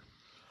Pauper,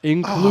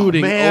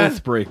 including man.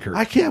 Oathbreaker.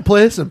 I can't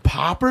play this in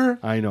Pauper.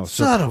 I know,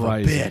 Son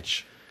surprising. of a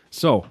bitch.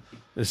 So,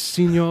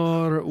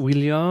 Senor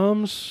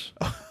Williams,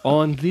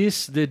 on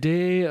this, the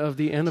day of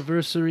the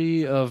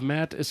anniversary of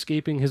Matt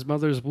escaping his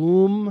mother's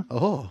womb,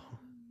 Oh,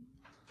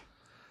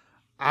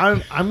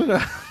 I'm gonna.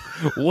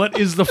 what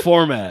is the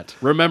format?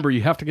 Remember,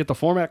 you have to get the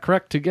format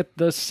correct to get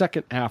the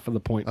second half of the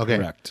point Okay.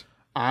 correct.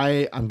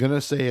 I'm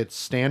gonna say it's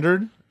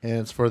standard, and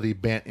it's for the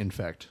Bant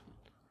Infect.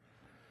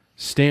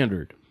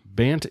 Standard,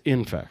 Bant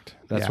Infect.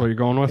 That's Yeah. what you're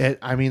going with?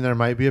 I mean, there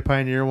might be a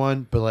Pioneer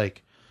one, but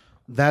like,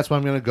 that's what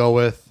I'm gonna go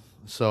with.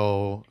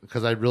 So,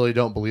 because I really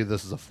don't believe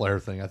this is a Flare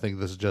thing. I think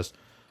this is just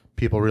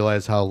people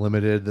realize how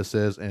limited this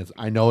is, and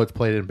I know it's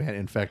played in Bant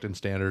Infect and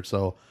standard,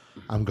 so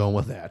I'm going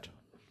with that.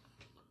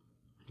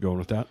 Going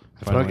with that?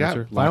 That's what I got.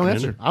 Final Locking in?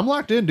 answer. I'm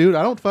locked in, dude.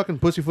 I don't fucking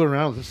pussyfoot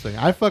around with this thing.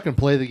 I fucking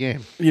play the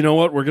game. You know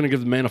what? We're going to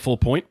give the man a full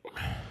point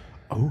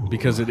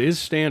because it is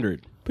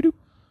standard.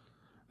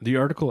 The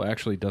article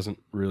actually doesn't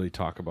really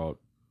talk about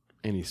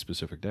any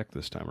specific deck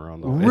this time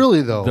around, though.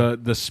 Really, though?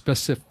 The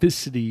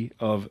specificity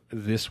of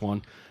this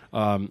one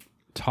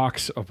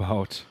talks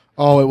about...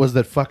 Oh, it was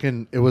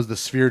the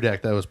sphere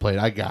deck that was played.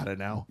 I got it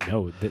now.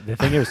 No, the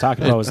thing it was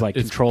talking about was like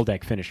control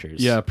deck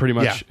finishers. Yeah, pretty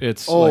much. Yeah.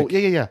 It's Oh, like,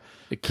 yeah.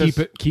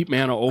 keep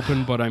mana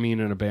open, but I mean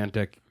in a band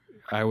deck,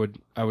 I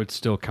would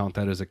still count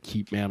that as a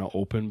keep mana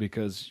open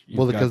because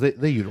Because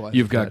they utilize.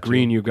 you've got that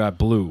green, too. you've got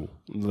blue,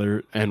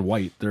 and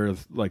white. They're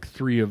like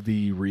 3 of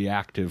the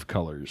reactive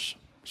colors.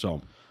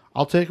 So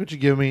I'll take what you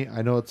give me.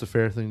 I know it's a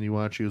fair thing. You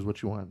want to choose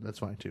what you want. That's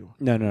fine too.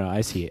 No. I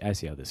see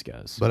how this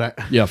goes. But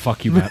yeah,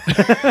 fuck you, Matt.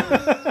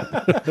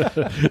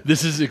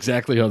 This is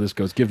exactly how this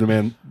goes. Give the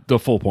man the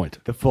full point.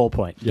 The full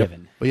point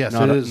given. But yes,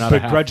 Not it a- is. not a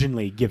half.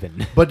 Begrudgingly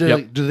given. But do,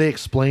 Yep. do they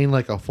explain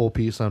like a full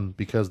piece on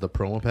because the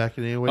promo pack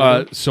in any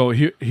way? So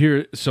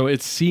so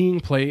it's seeing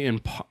play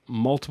in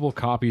multiple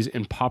copies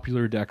in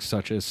popular decks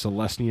such as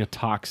Celestia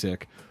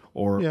Toxic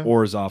or Yeah.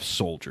 Orzhov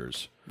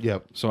Soldiers.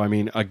 Yep. So I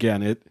mean,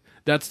 again,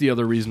 that's the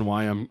other reason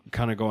why I'm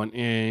kind of going.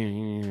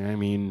 I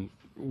mean,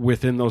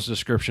 within those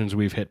descriptions,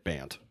 we've hit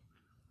banned.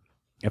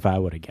 If I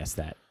would have guessed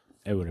that,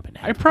 it would have been.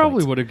 I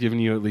probably would have given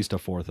you at least a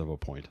fourth of a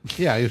point.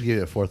 Yeah, you'd give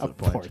it a fourth a of a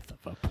point. fourth of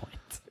a point.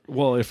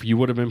 Well, if you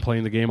would have been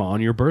playing the game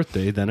on your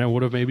birthday, then I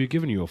would have maybe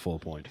given you a full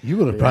point. You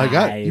would have probably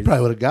got. You Lies.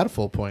 probably would have got a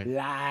full point.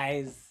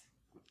 Lies.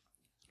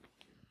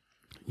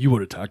 You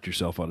would have talked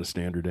yourself out of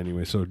standard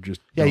anyway. So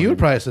just Yeah, don't you would even-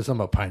 probably have said something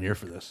about Pioneer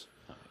for this.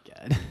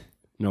 God.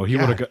 No, he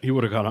God.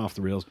 would have gone off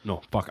the rails.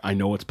 No, fuck. I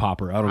know it's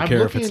Popper. I don't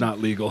care if it's not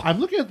legal.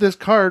 I'm looking at this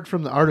card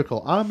from the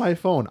article on my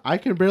phone. I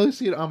can barely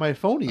see it on my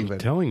phone even. I'm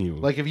telling you.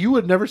 Like if you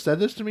had never said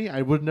this to me,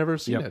 I would never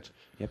have seen Yep. it.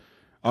 Yep.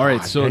 All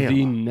right, God so damn.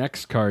 the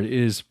next card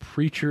is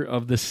Preacher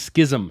of the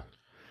Schism.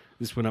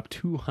 This went up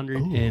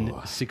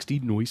 260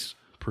 noise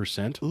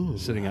percent,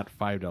 sitting at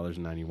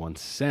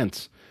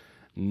 $5.91.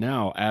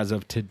 Now, as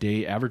of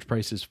today, average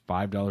price is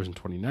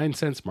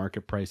 $5.29.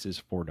 Market price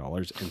is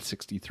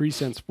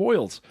 $4.63.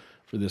 Foils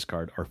for this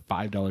card are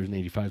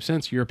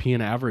 $5.85.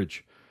 European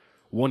average,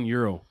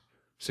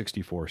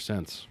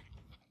 €1.64.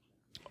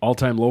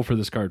 All-time low for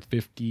this card,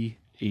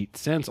 58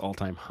 cents.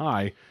 All-time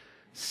high,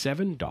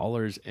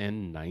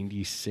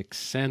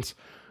 $7.96.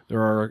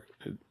 There are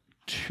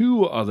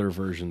 2 other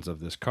versions of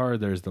this card.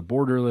 There's the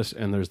borderless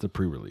and there's the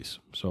pre-release.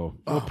 So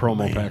no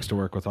promo packs to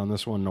work with on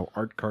this one. No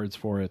art cards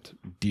for it.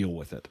 Deal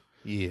with it.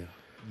 Yeah.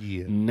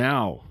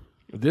 Now,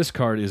 this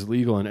card is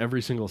legal in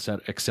every single set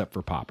except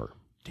for Popper.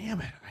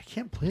 Damn it! I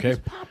can't play Okay. this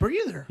Popper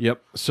either.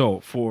 Yep. So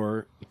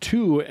for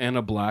 2 and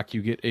a black,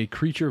 you get a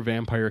creature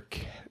vampire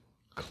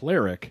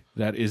cleric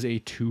that is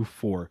a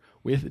 2/4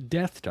 with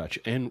death touch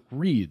and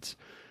reads: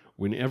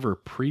 whenever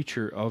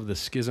Preacher of the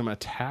Schism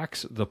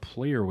attacks the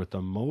player with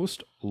the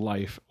most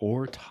life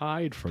or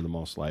tied for the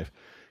most life,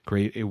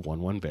 create a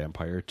 1/1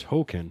 vampire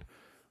token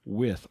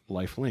with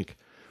lifelink.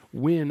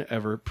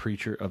 Whenever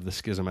Preacher of the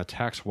Schism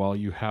attacks while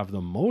you have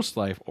the most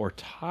life or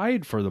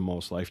tied for the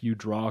most life, you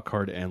draw a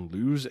card and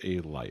lose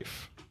a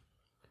life.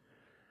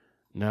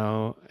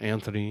 Now,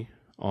 Anthony,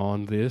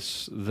 on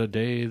this, the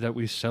day that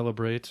we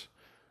celebrate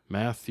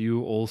Matthew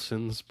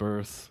Olson's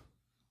birth,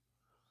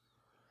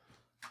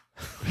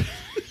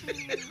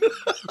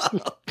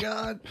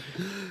 God.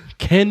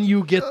 can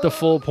you get the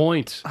full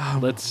point?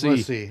 Let's see.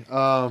 Let's see.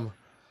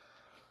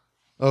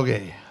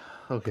 Okay.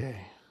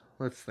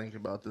 Let's think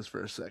about this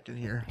for a second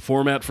here.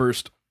 Format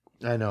first.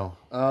 I know.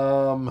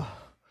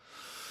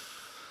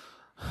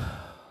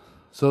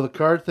 So the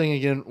card thing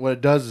again, what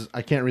it does is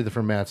I can't read the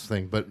from Matt's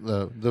thing, but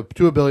the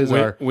 2 abilities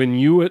are When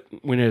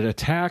it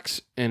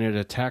attacks and it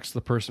attacks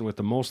the person with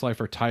the most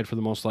life or tied for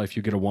the most life,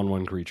 you get a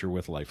 1/1 creature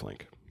with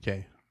lifelink.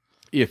 okay.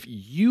 If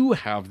you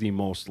have the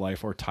most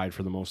life or tied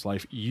for the most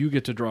life, you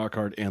get to draw a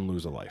card and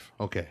lose a life.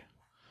 Okay.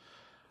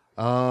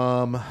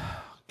 God,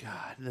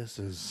 this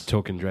is.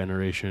 Token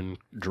generation,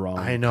 drawing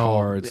I know.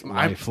 cards,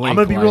 I'm lifelink,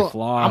 gonna be real. life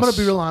loss. I'm gonna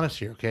be real honest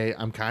here. Okay,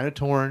 I'm kind of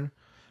torn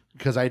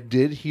because I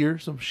did hear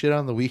some shit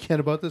on the weekend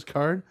about this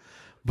card,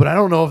 but I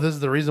don't know if this is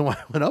the reason why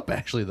it went up.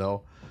 Actually,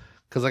 though,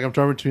 because like I'm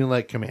torn between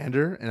like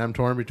Commander and I'm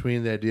torn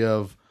between the idea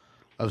of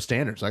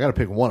standards. So I got to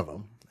pick one of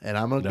them, and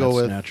I'm gonna That's go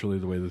with. naturally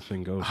the way the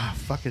thing goes.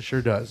 Fucking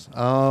sure does.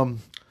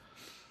 Man,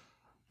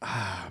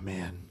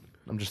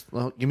 I'm just.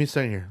 Well, give me a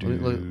second here. Let me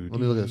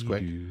look at this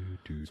quick.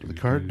 So the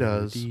card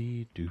does.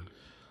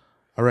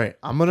 All right,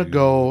 I'm gonna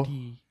go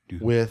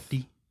with.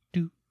 I'm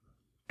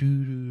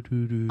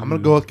gonna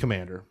go with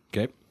Commander.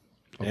 Okay.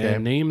 Okay.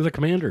 And name the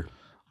commander.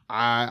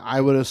 I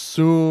would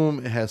assume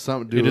it has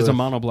something to do It with. is a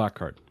mono black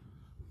card.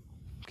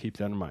 Keep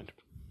that in mind.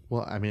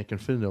 Well, I mean, it can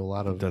fit into a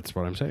lot of. That's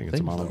what I'm saying. It's a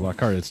Things, mono though. black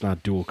card. It's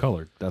not dual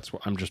colored. That's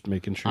what I'm just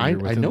making sure I you're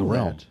within know the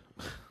realm. that.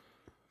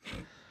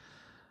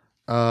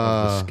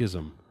 Of the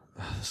schism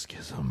The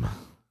schism.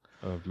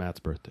 of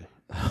Matt's birthday.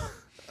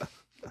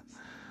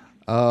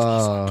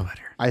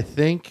 I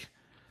think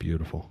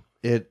Beautiful.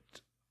 it.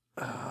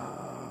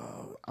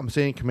 I'm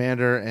saying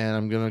Commander, and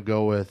I'm gonna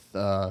go with.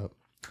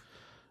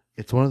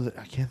 It's one of the.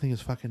 I can't think of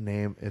his fucking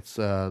name. It's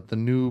the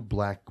new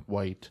black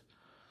white,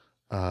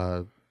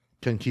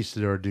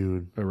 conquistador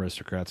dude.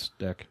 Aristocrats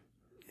deck.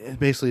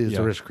 Basically, it's Yeah.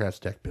 a Aristocrats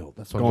deck build.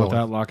 That's what Going I'm with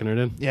that, locking it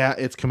in. Yeah,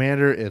 it's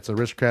Commander. It's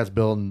Aristocrats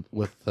build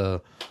with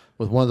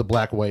one of the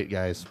black-white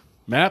guys.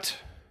 Matt,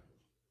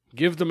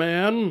 give the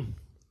man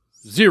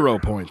 0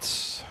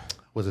 points.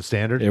 Was it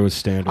standard? It was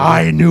standard.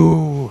 I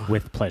knew.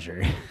 With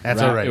pleasure. That's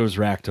all right. It was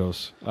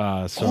Rakdos.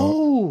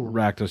 Oh.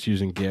 Rakdos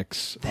using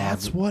Gix.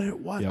 That's what it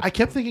was. Yep. I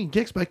kept thinking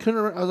Gix, but I couldn't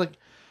remember. I was like,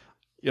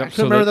 Yep, I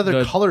couldn't remember the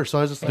other color, so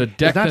I was just like,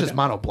 deck it's not that- just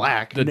mono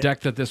black. The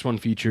deck that this one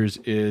features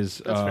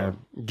is fair.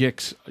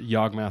 Gix,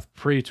 Yawgmoth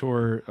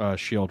Praetor,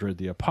 Sheoldred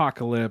the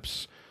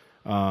Apocalypse,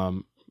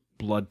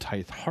 Blood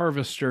Tithe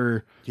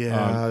Harvester.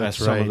 Yeah, as that's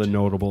some of right. the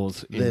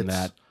notables in It's-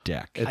 that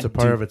deck. It's a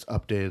part of its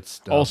updated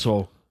stuff.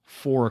 Also,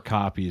 4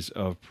 copies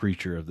of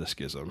Preacher of the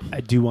Schism.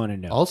 I do want to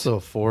note. Also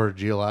 4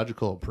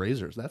 geological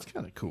appraisers. That's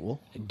kind of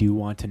cool. I do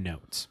want to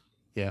note.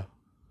 Yeah,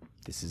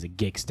 This is a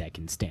Gix deck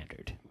in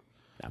standard,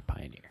 not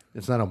Pioneer.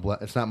 it's not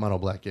mono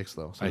black Gix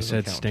though. So it I doesn't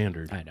said count.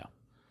 standard. I know.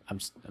 I'm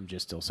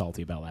just still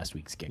salty about last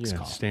week's Gix Yeah,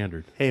 call.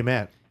 standard. Hey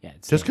Matt, Yeah,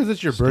 it's just because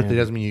it's your birthday Standard.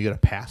 doesn't mean you get a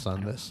pass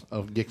on this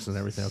of Gix and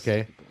everything.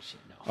 Okay.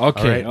 Okay, All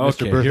right,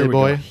 Mr. okay. Birthday here we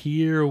Boy. go.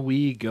 Here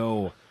we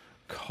go.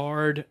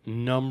 Card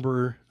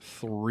number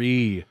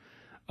 3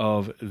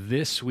 of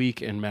this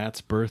week and Matt's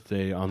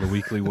birthday on the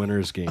weekly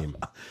winners game.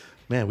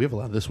 Man, we have a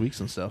lot of this week's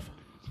and stuff.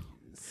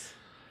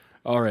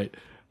 All right.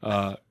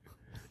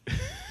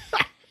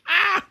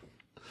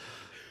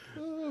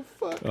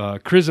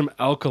 Chrism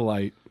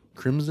Alkalite.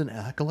 Crimson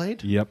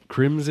Acolyte. Yep.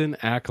 Crimson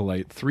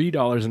Acolyte.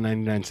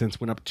 $3.99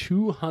 went up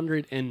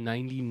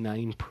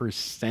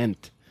 299%.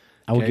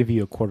 I will Okay. give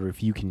you a quarter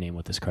if you can name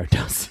what this card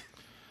does.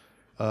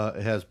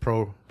 It has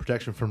pro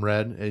protection from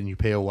red, and you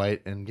pay a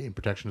white and gain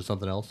protection to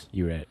something else.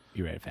 You read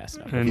it fast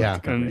enough. And, Yeah,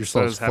 and you're it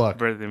slow says as happy fuck.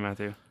 birthday,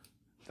 Matthew.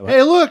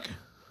 Hey, look!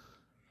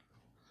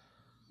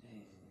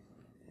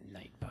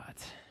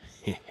 Nightbot.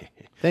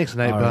 Thanks, All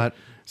Nightbot. right.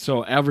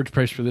 So average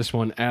price for this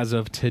one as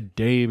of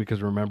today,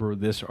 because remember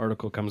this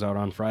article comes out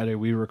on Friday.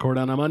 We record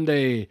on a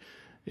Monday.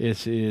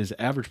 This is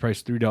average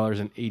price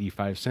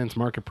 $3.85.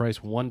 Market price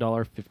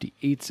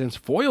 $1.58.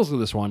 Foils of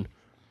this one,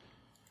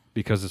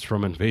 because it's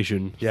from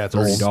Invasion. Yeah, it's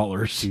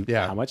 $30.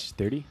 Yeah. How much?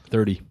 30?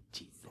 30.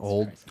 Jesus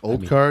Old Christ. old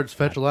I mean, cards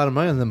fetch a lot of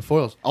money on them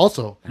foils.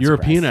 Also,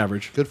 European surprised.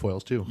 average. good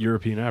foils too.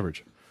 European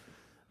average.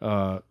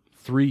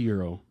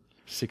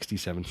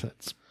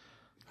 €3.67.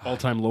 All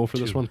time low for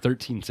this one,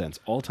 13 cents.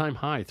 All time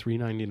high,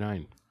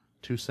 $3.99.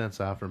 2 cents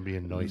off from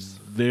being nice.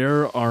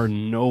 There are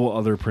no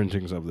other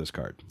printings of this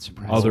card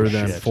Surprise. other Oh,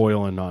 than shit.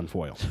 foil and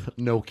non-foil.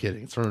 No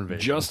kidding. It's from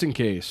Invasion. Just in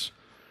case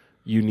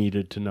you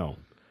needed to know.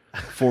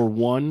 For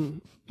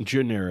 1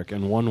 generic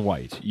and 1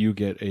 white, you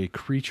get a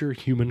creature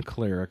human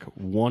cleric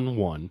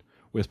 1/1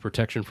 with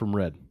protection from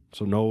red.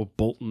 So no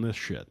bolting this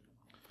shit.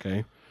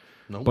 Okay?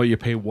 Nope. But you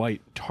pay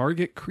white.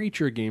 Target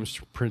creature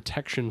gains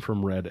protection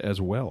from red as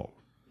well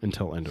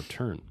until end of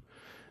turn.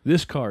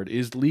 This card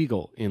is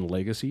legal in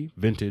Legacy,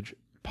 Vintage,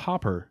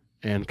 Pauper,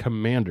 and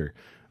Commander.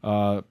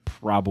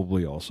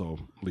 Probably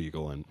also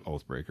legal in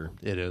Oathbreaker.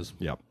 It is.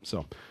 Yep.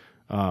 So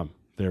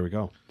there we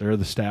go. There are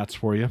the stats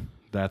for you.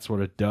 That's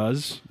what it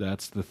does.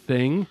 That's the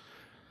thing.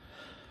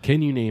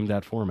 Can you name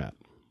that format?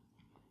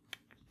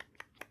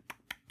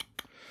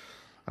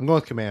 I'm going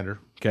with Commander.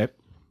 Okay.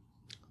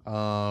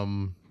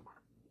 Um.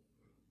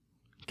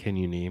 Can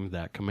you name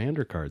that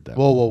commander card then?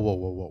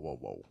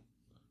 Whoa.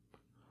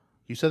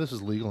 You said this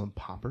is legal in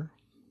Pauper?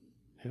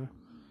 Yeah.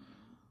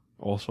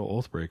 Also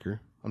Oathbreaker.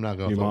 I'm not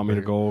going. You with want me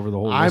to Oathbreaker. go over the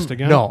whole list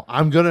again? No,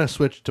 I'm gonna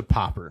switch to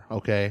Pauper.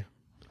 Okay.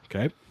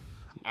 Okay.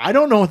 I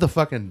don't know what the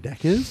fucking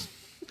deck is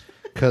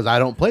because I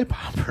don't play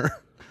Pauper,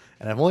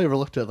 and I've only ever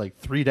looked at like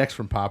 3 decks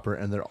from Pauper,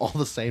 and they're all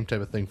the same type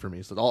of thing for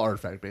me. So it's all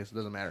artifact based. It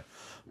doesn't matter.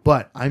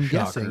 But I'm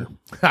guessing.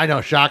 I know,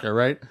 shocker,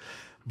 right?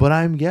 But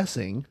I'm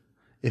guessing,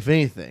 if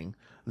anything,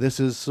 this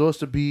is supposed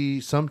to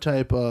be some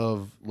type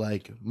of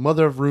like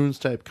Mother of Runes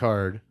type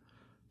card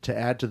to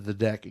add to the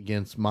deck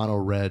against mono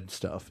red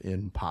stuff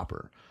in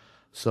Pauper.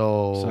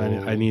 So, So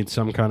I need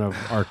some kind of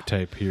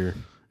archetype here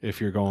if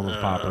you're going with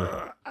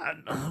Pauper.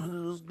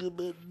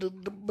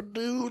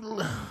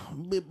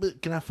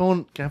 Can I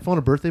phone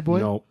a birthday boy?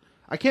 Nope.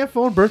 I can't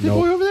phone birthday Nope.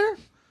 boy over there?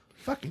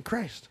 Fucking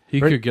Christ.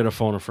 He could get a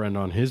phone a friend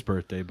on his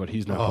birthday, but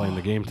he's not playing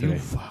the game You today.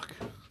 fuck.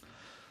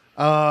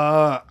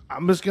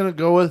 I'm just gonna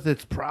go with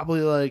it's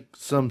probably like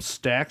some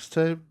stacks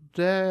type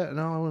deck.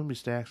 No, it wouldn't be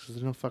stacks because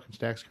there's no fucking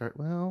stacks card.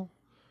 Well,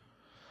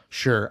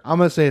 sure. I'm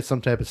gonna say it's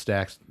some type of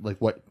stacks, like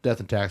what Death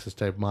and Taxes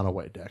type mono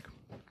white deck.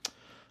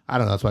 I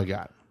don't know. That's what I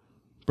got.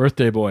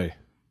 Birthday boy.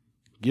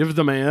 Give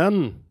the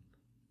man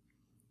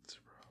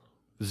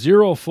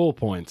 0 full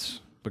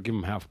points, but give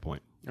him half a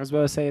point. I was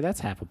about to say that's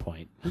half a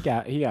point. He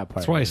got part.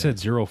 That's why I of said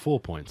 0 full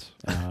points.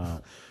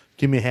 it.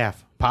 Give me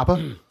half.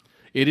 Papa?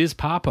 It is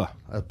Papa.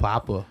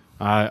 Papa.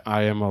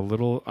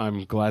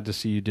 I'm glad to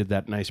see you did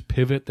that nice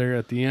pivot there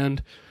at the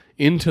end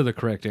into the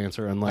correct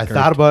answer. I Unlike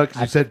thought about it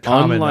because you said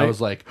common. And I unlike-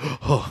 was like,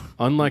 oh,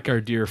 unlike our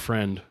dear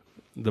friend,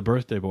 the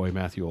birthday boy,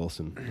 Matthew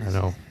Olson. I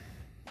know.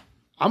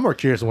 I'm more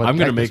curious on what I'm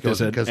going to deck make this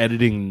goes in, an 'cause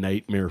editing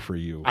nightmare for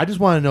you. I just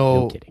want to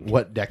know No kidding.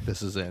 what deck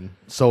this is in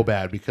so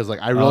bad because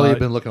like I really have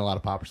been looking at a lot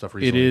of Pauper stuff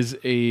It recently. is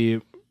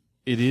a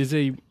It is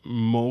a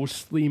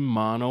mostly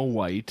mono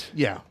white,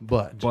 Yeah,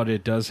 but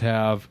it does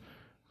have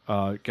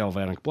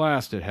Galvanic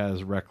Blast. It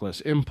has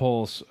Reckless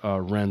Impulse,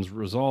 Ren's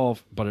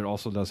Resolve, but it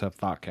also does have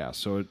Thoughtcast.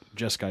 So it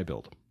Jeskai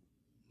build.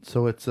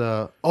 so it's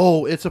a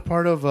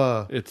part of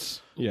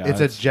It's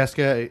it's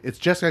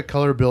Jeskai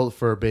color build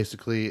for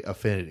basically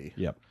affinity.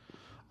 Yep.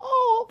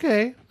 Oh,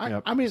 okay.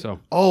 Yep, I mean, so-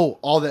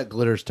 all that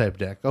glitters type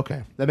deck.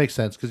 Okay, that makes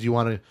sense because you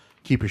want to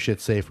keep your shit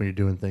safe when you're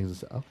doing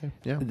things. Okay,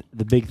 yeah.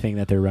 The big thing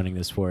that they're running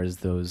this for is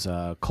those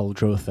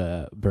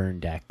Kuldrotha burn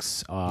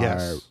decks are.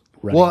 Yes.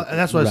 Running, Well, and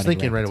that's what I was running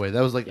thinking right rampant. away.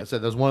 That was like I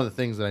said, that was one of the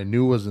things that I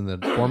knew was in the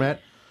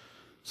format.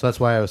 So that's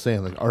why I was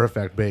saying like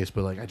artifact based,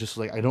 but like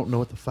I don't know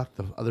what the fuck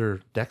the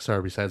other decks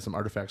are besides some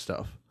artifact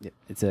stuff. Yep,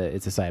 it's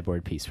a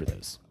sideboard piece for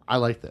those. I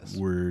like this.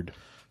 Word.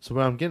 So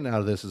what I'm getting out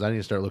of this is I need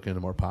to start looking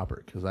into more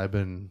Popper because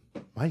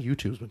my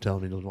YouTube's been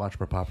telling me to watch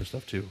more Popper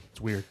stuff too.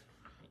 It's weird.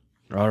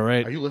 All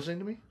right. Are you listening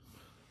to me?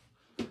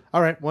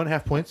 All right,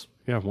 1.5 points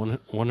Yeah,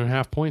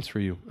 1.5 points for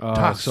you.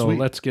 So sweet.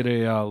 let's get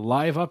a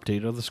live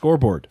update of the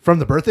scoreboard from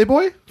the birthday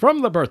boy,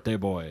 from the birthday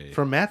boy.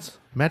 from Matt's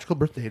magical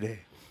birthday day.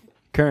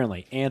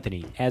 Currently,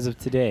 Anthony, as of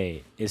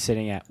today, is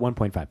sitting at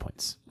 1.5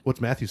 points.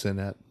 What's Matthew sitting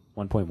at?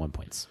 1.1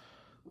 points.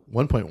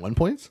 1.1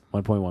 points.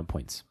 1.1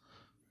 points.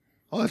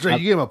 Oh, that's right.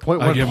 You gave him a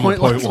point I one gave him a point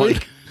point last one.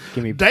 week.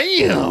 Give me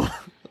Damn.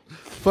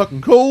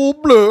 Fucking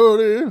cold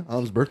blooded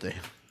on his birthday.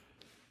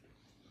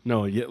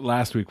 No,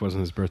 last week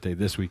wasn't his birthday.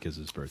 This week is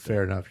his birthday.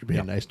 Fair enough. You're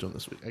being nice to him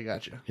this week. I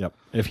got you. Yep.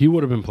 If he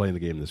would have been playing the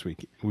game this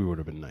week, we would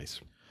have been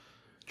nice.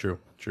 True.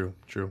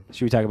 Should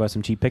we talk about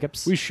some cheap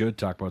pickups? We should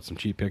talk about some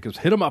cheap pickups.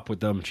 Hit him up with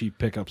them cheap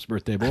pickups,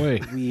 birthday boy.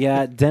 We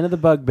got Den of the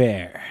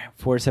Bugbear,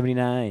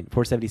 479,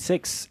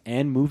 476,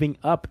 and moving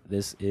up.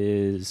 This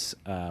is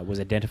was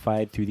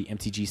identified through the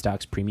MTG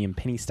Stocks Premium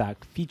Penny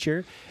Stock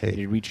feature. Hey. It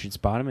had reached its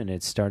bottom, and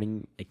it's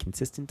starting a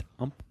consistent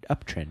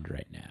uptrend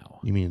right now.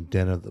 You mean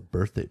Den of the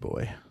birthday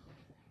boy?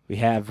 We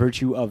have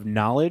Virtue of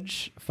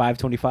Knowledge,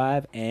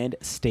 525, and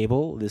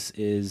Stable. This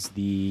is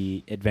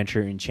the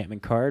adventure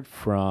enchantment card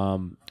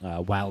from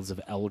Wilds of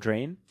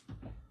Eldraine.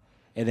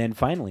 And then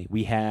finally,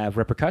 we have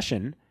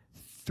Repercussion,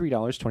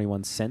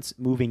 $3.21.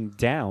 Moving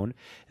down,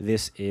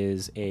 this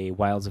is a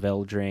Wilds of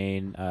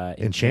Eldraine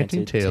Enchanting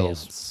Enchanted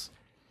Tales.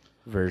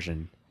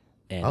 version.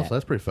 And Also,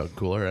 that's pretty fucking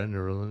cool. I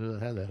never really knew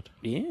that had that.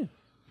 yeah,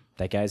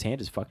 that guy's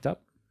hand is fucked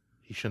up.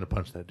 He shouldn't have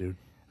punched that dude.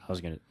 I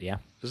was going to, yeah.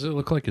 Does it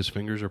look like his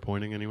fingers are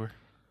pointing anywhere?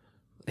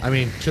 I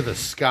mean, to the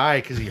sky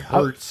because he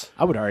hurts.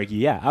 I would argue,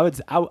 yeah. I would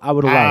allow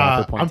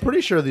that for pointing. I'm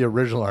pretty sure the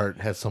original art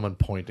has someone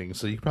pointing,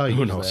 so you can probably Who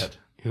use knows?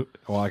 that.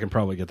 Well, I can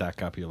probably get that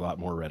copy a lot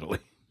more readily.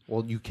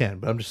 Well, you can,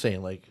 but I'm just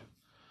saying, like,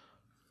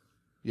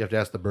 you have to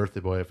ask the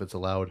birthday boy if it's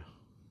allowed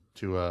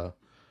to.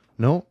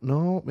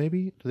 No,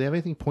 maybe. Do they have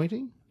anything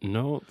pointing?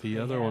 No, the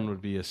other one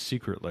would be a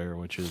secret lair,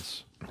 which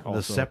is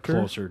also scepter?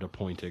 closer to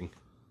pointing.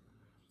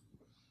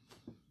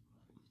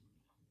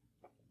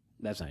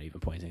 That's not even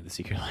pointing the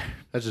secret lair.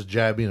 That's just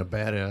Jab being a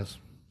badass.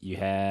 You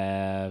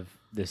have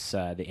this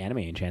the anime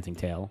Enchanting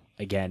Tale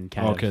again.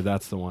 Okay,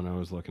 that's the one I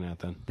was looking at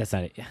then. That's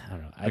not it. I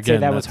don't know. I'd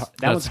Again, say that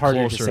that's one's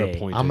harder to closer say.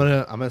 pointing. I'm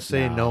gonna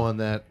say No. no on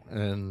that,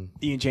 and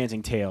The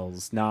Enchanting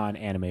Tales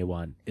non-anime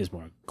one is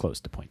more close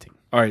to pointing.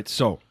 All right,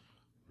 so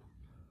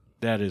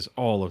that is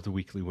all of the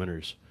weekly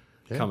winners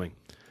coming.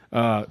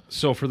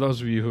 So for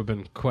those of you who have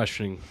been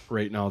questioning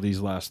right now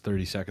these last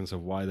 30 seconds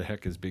of why the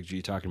heck is Big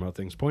G talking about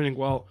things pointing,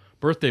 well,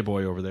 Birthday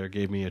Boy over there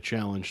gave me a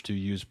challenge to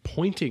use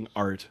pointing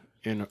art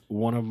in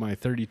one of my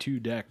 32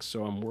 decks,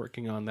 so I'm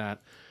working on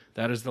that.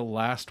 That is the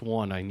last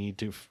one I need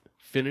to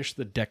finish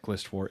the deck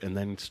list for and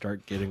then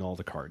start getting all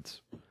the cards.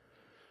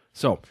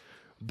 So,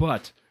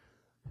 but,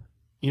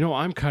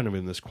 I'm kind of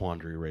in this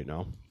quandary right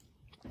now.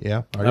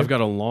 yeah, I've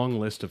got a long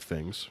list of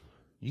things.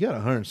 you got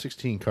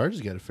 116 cards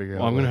you got to figure out.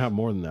 Well, I'm going to have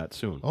more than that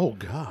soon. Oh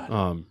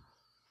God.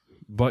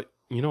 But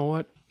you know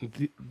what?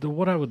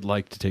 What I would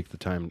like to take the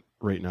time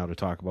right now to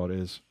talk about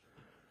is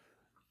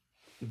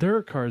there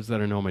are cards that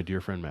I know my dear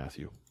friend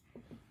Matthew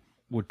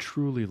would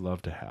truly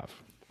love to have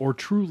or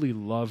truly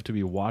love to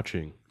be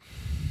watching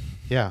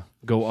Yeah,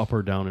 go up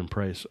or down in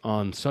price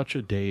on such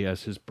a day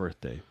as his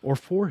birthday or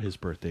for his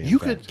birthday. you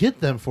could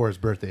get them for his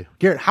birthday,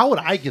 Garrett. How would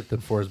I get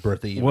them for his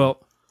birthday? Even? Well,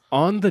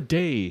 on the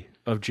day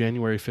of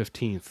January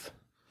 15th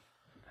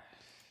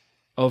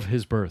of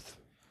his birth,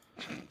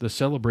 the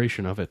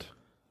celebration of it,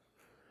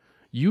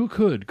 you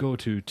could go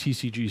to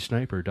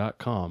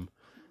tcgsniper.com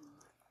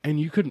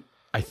and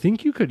I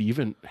think you could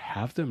even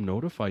have them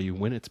notify you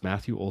when it's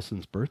Matthew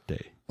Olson's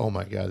birthday. Oh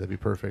my God, that'd be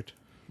perfect.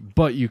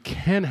 But you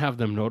can have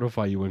them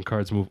notify you when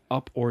cards move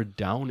up or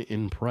down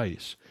in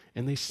price.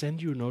 And they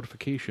send you a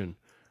notification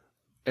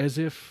as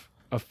if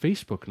a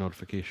Facebook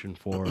notification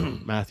for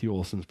Matthew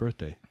Olson's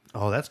birthday.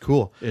 Oh, that's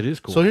cool. It is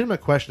cool. So here's my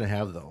question I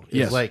have though. Is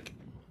Yes. like,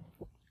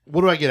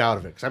 what do I get out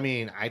of it? Because I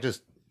mean,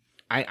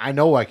 I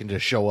know I can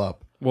just show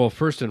up Well,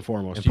 first and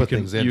foremost, and put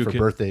things in for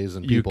birthdays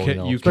and people.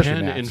 You especially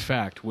can, Matt's. in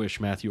fact, wish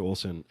Matthew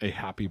Olson a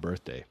happy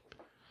birthday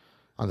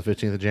On the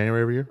 15th of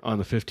January every year. on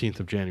the 15th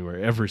of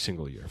January every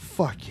single year,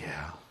 Fuck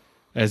yeah.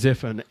 as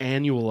if an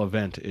annual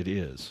event it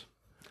is.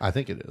 I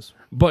think it is.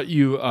 But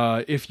you,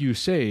 if you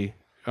say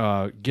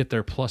get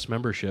their Plus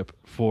membership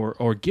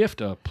or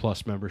gift a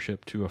Plus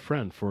membership to a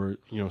friend for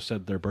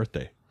said their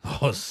birthday,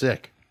 Oh,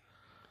 sick.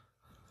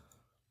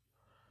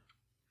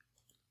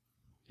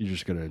 you're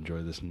just gonna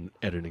enjoy this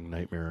editing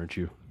nightmare, aren't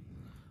you?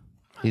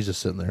 He's just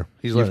sitting there.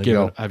 He's You've letting it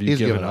given, go. have you He's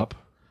given given up?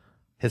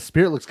 His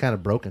spirit looks kind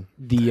of broken.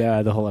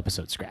 The whole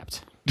episode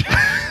scrapped.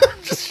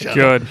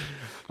 Good.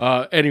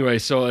 Anyway,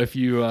 so if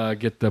you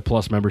get the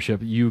Plus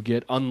membership, you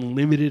get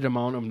unlimited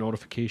amount of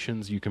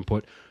notifications. You can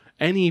put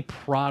any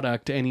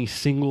product, any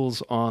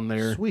singles on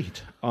there.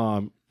 Sweet.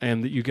 And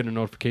that you get a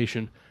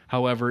notification.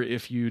 However,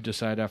 if you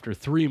decide after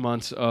 3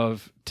 months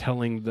of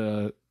telling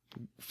the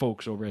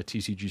folks over at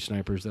TCG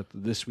Snipers that the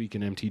This Week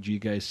in MTG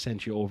guys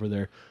sent you over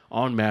there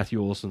on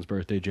Matthew Olson's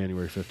birthday,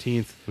 January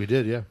 15th. We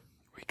did, yeah.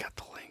 We got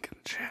the link in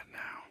the chat now.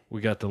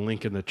 We got the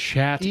link in the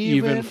chat,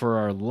 even for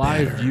our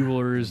live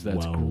viewers.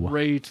 That's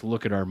great.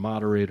 Look at our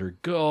moderator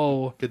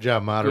go. Good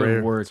job,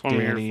 moderator. Good work, That's what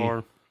we're Danny.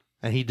 here for.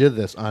 And he did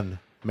this on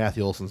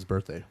Matthew Olson's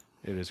birthday.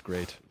 It is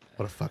great.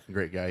 What a fucking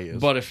great guy he is.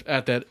 But if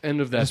at that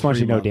end of that I just want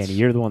you 3 to know, months, Danny,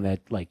 you're the one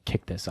that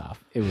kicked this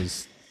off. It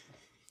was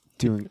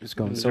going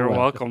so You're well.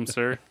 welcome,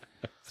 sir.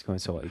 It's going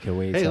so well. You could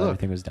wait Hey, until look.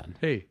 everything was done.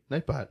 hey,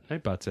 Nightbot.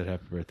 Nightbot said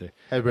happy birthday.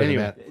 Happy birthday,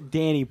 Anyway, Matt.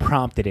 Danny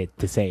prompted it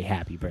to say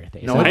happy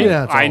birthday. No, So I did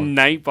not. I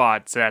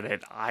Nightbot said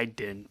it. I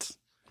didn't,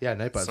 Yeah,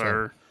 Nightbot.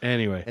 sir.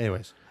 Anyway,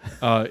 Anyways.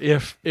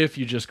 if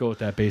you just go with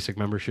that basic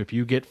membership,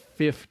 you get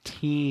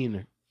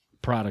 15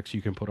 products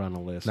you can put on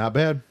a list. Not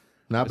bad.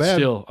 Not It's bad.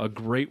 still a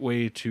great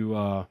way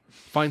to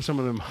find some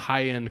of them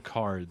high-end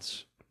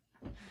cards.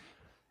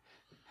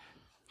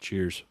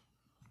 Cheers.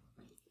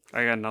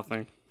 I got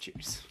nothing.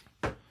 Cheers.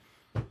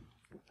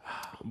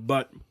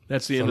 But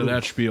that's the end of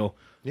that spiel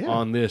Yeah.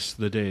 on this,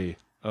 the day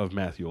of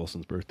Matthew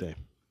Olson's birthday.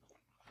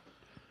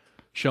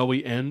 Shall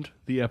we end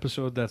the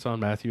episode that's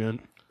on Matthew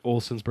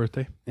Olson's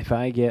birthday? If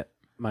I get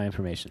my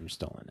information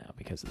stolen now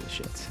because of this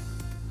shit,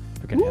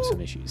 we're going to have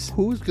some issues.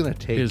 Who's going to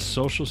take His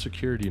social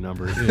security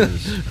number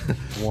is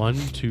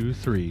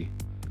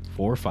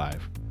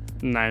 12345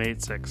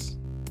 986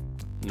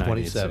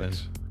 27?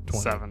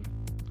 7.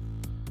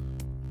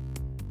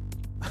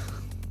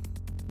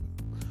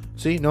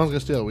 See, no one's going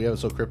to steal it. We have it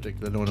so cryptic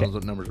that no one knows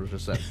what numbers were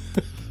just said.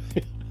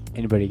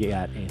 Anybody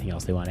got anything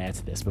else they want to add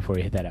to this before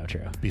we hit that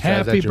outro?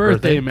 Besides Happy that, your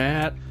birthday,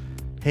 Matt.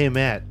 Hey,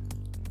 Matt.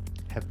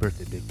 Happy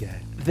birthday, big guy.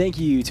 Thank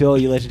you to all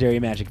you legendary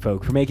Magic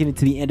folk for making it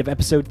to the end of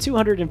episode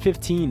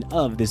 215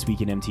 of This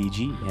Week in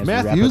MTG. As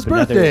Matthew's we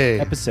wrap up birthday.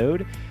 another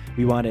episode,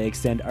 we want to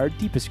extend our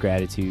deepest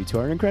gratitude to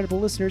our incredible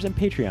listeners and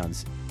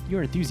Patreons.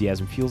 Your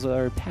enthusiasm fuels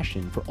our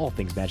passion for all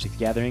things Magic the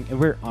Gathering, and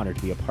we're honored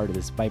to be a part of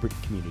this vibrant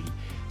community.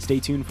 Stay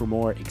tuned for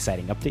more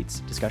exciting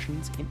updates,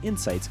 discussions, and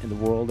insights in the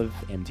world of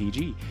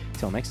MTG.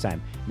 Till next time,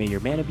 may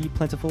your mana be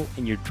plentiful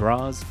and your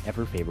draws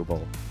ever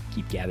favorable.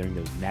 Keep gathering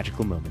those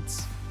magical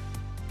moments.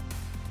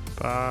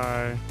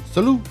 Bye.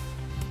 Salute.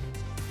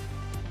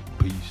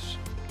 Peace.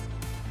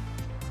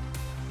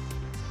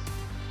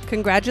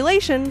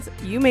 Congratulations!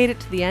 You made it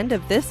to the end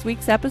of this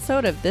week's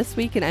episode of This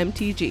Week in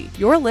MTG.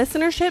 Your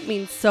listenership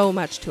means so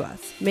much to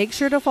us. Make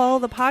sure to follow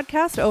the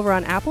podcast over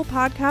on Apple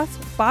Podcasts,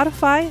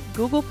 Spotify,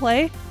 Google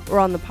Play, or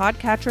on the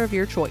podcatcher of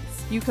your choice.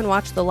 You can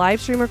watch the live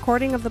stream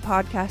recording of the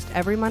podcast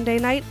every Monday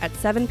night at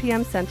 7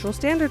 p.m. Central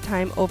Standard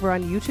Time over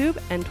on YouTube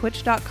and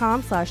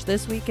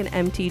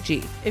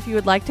twitch.com/thisweekinmtg. If you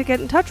would like to get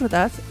in touch with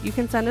us, you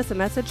can send us a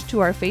message to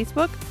our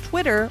Facebook,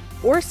 Twitter,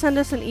 or send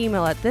us an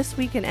email at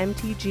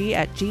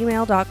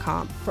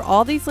thisweekinmtg@gmail.com. For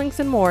all these links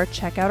and more,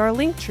 check out our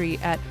link tree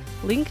at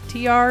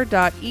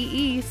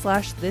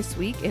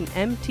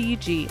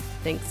linktr.ee/thisweekinmtg.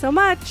 Thanks so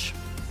much!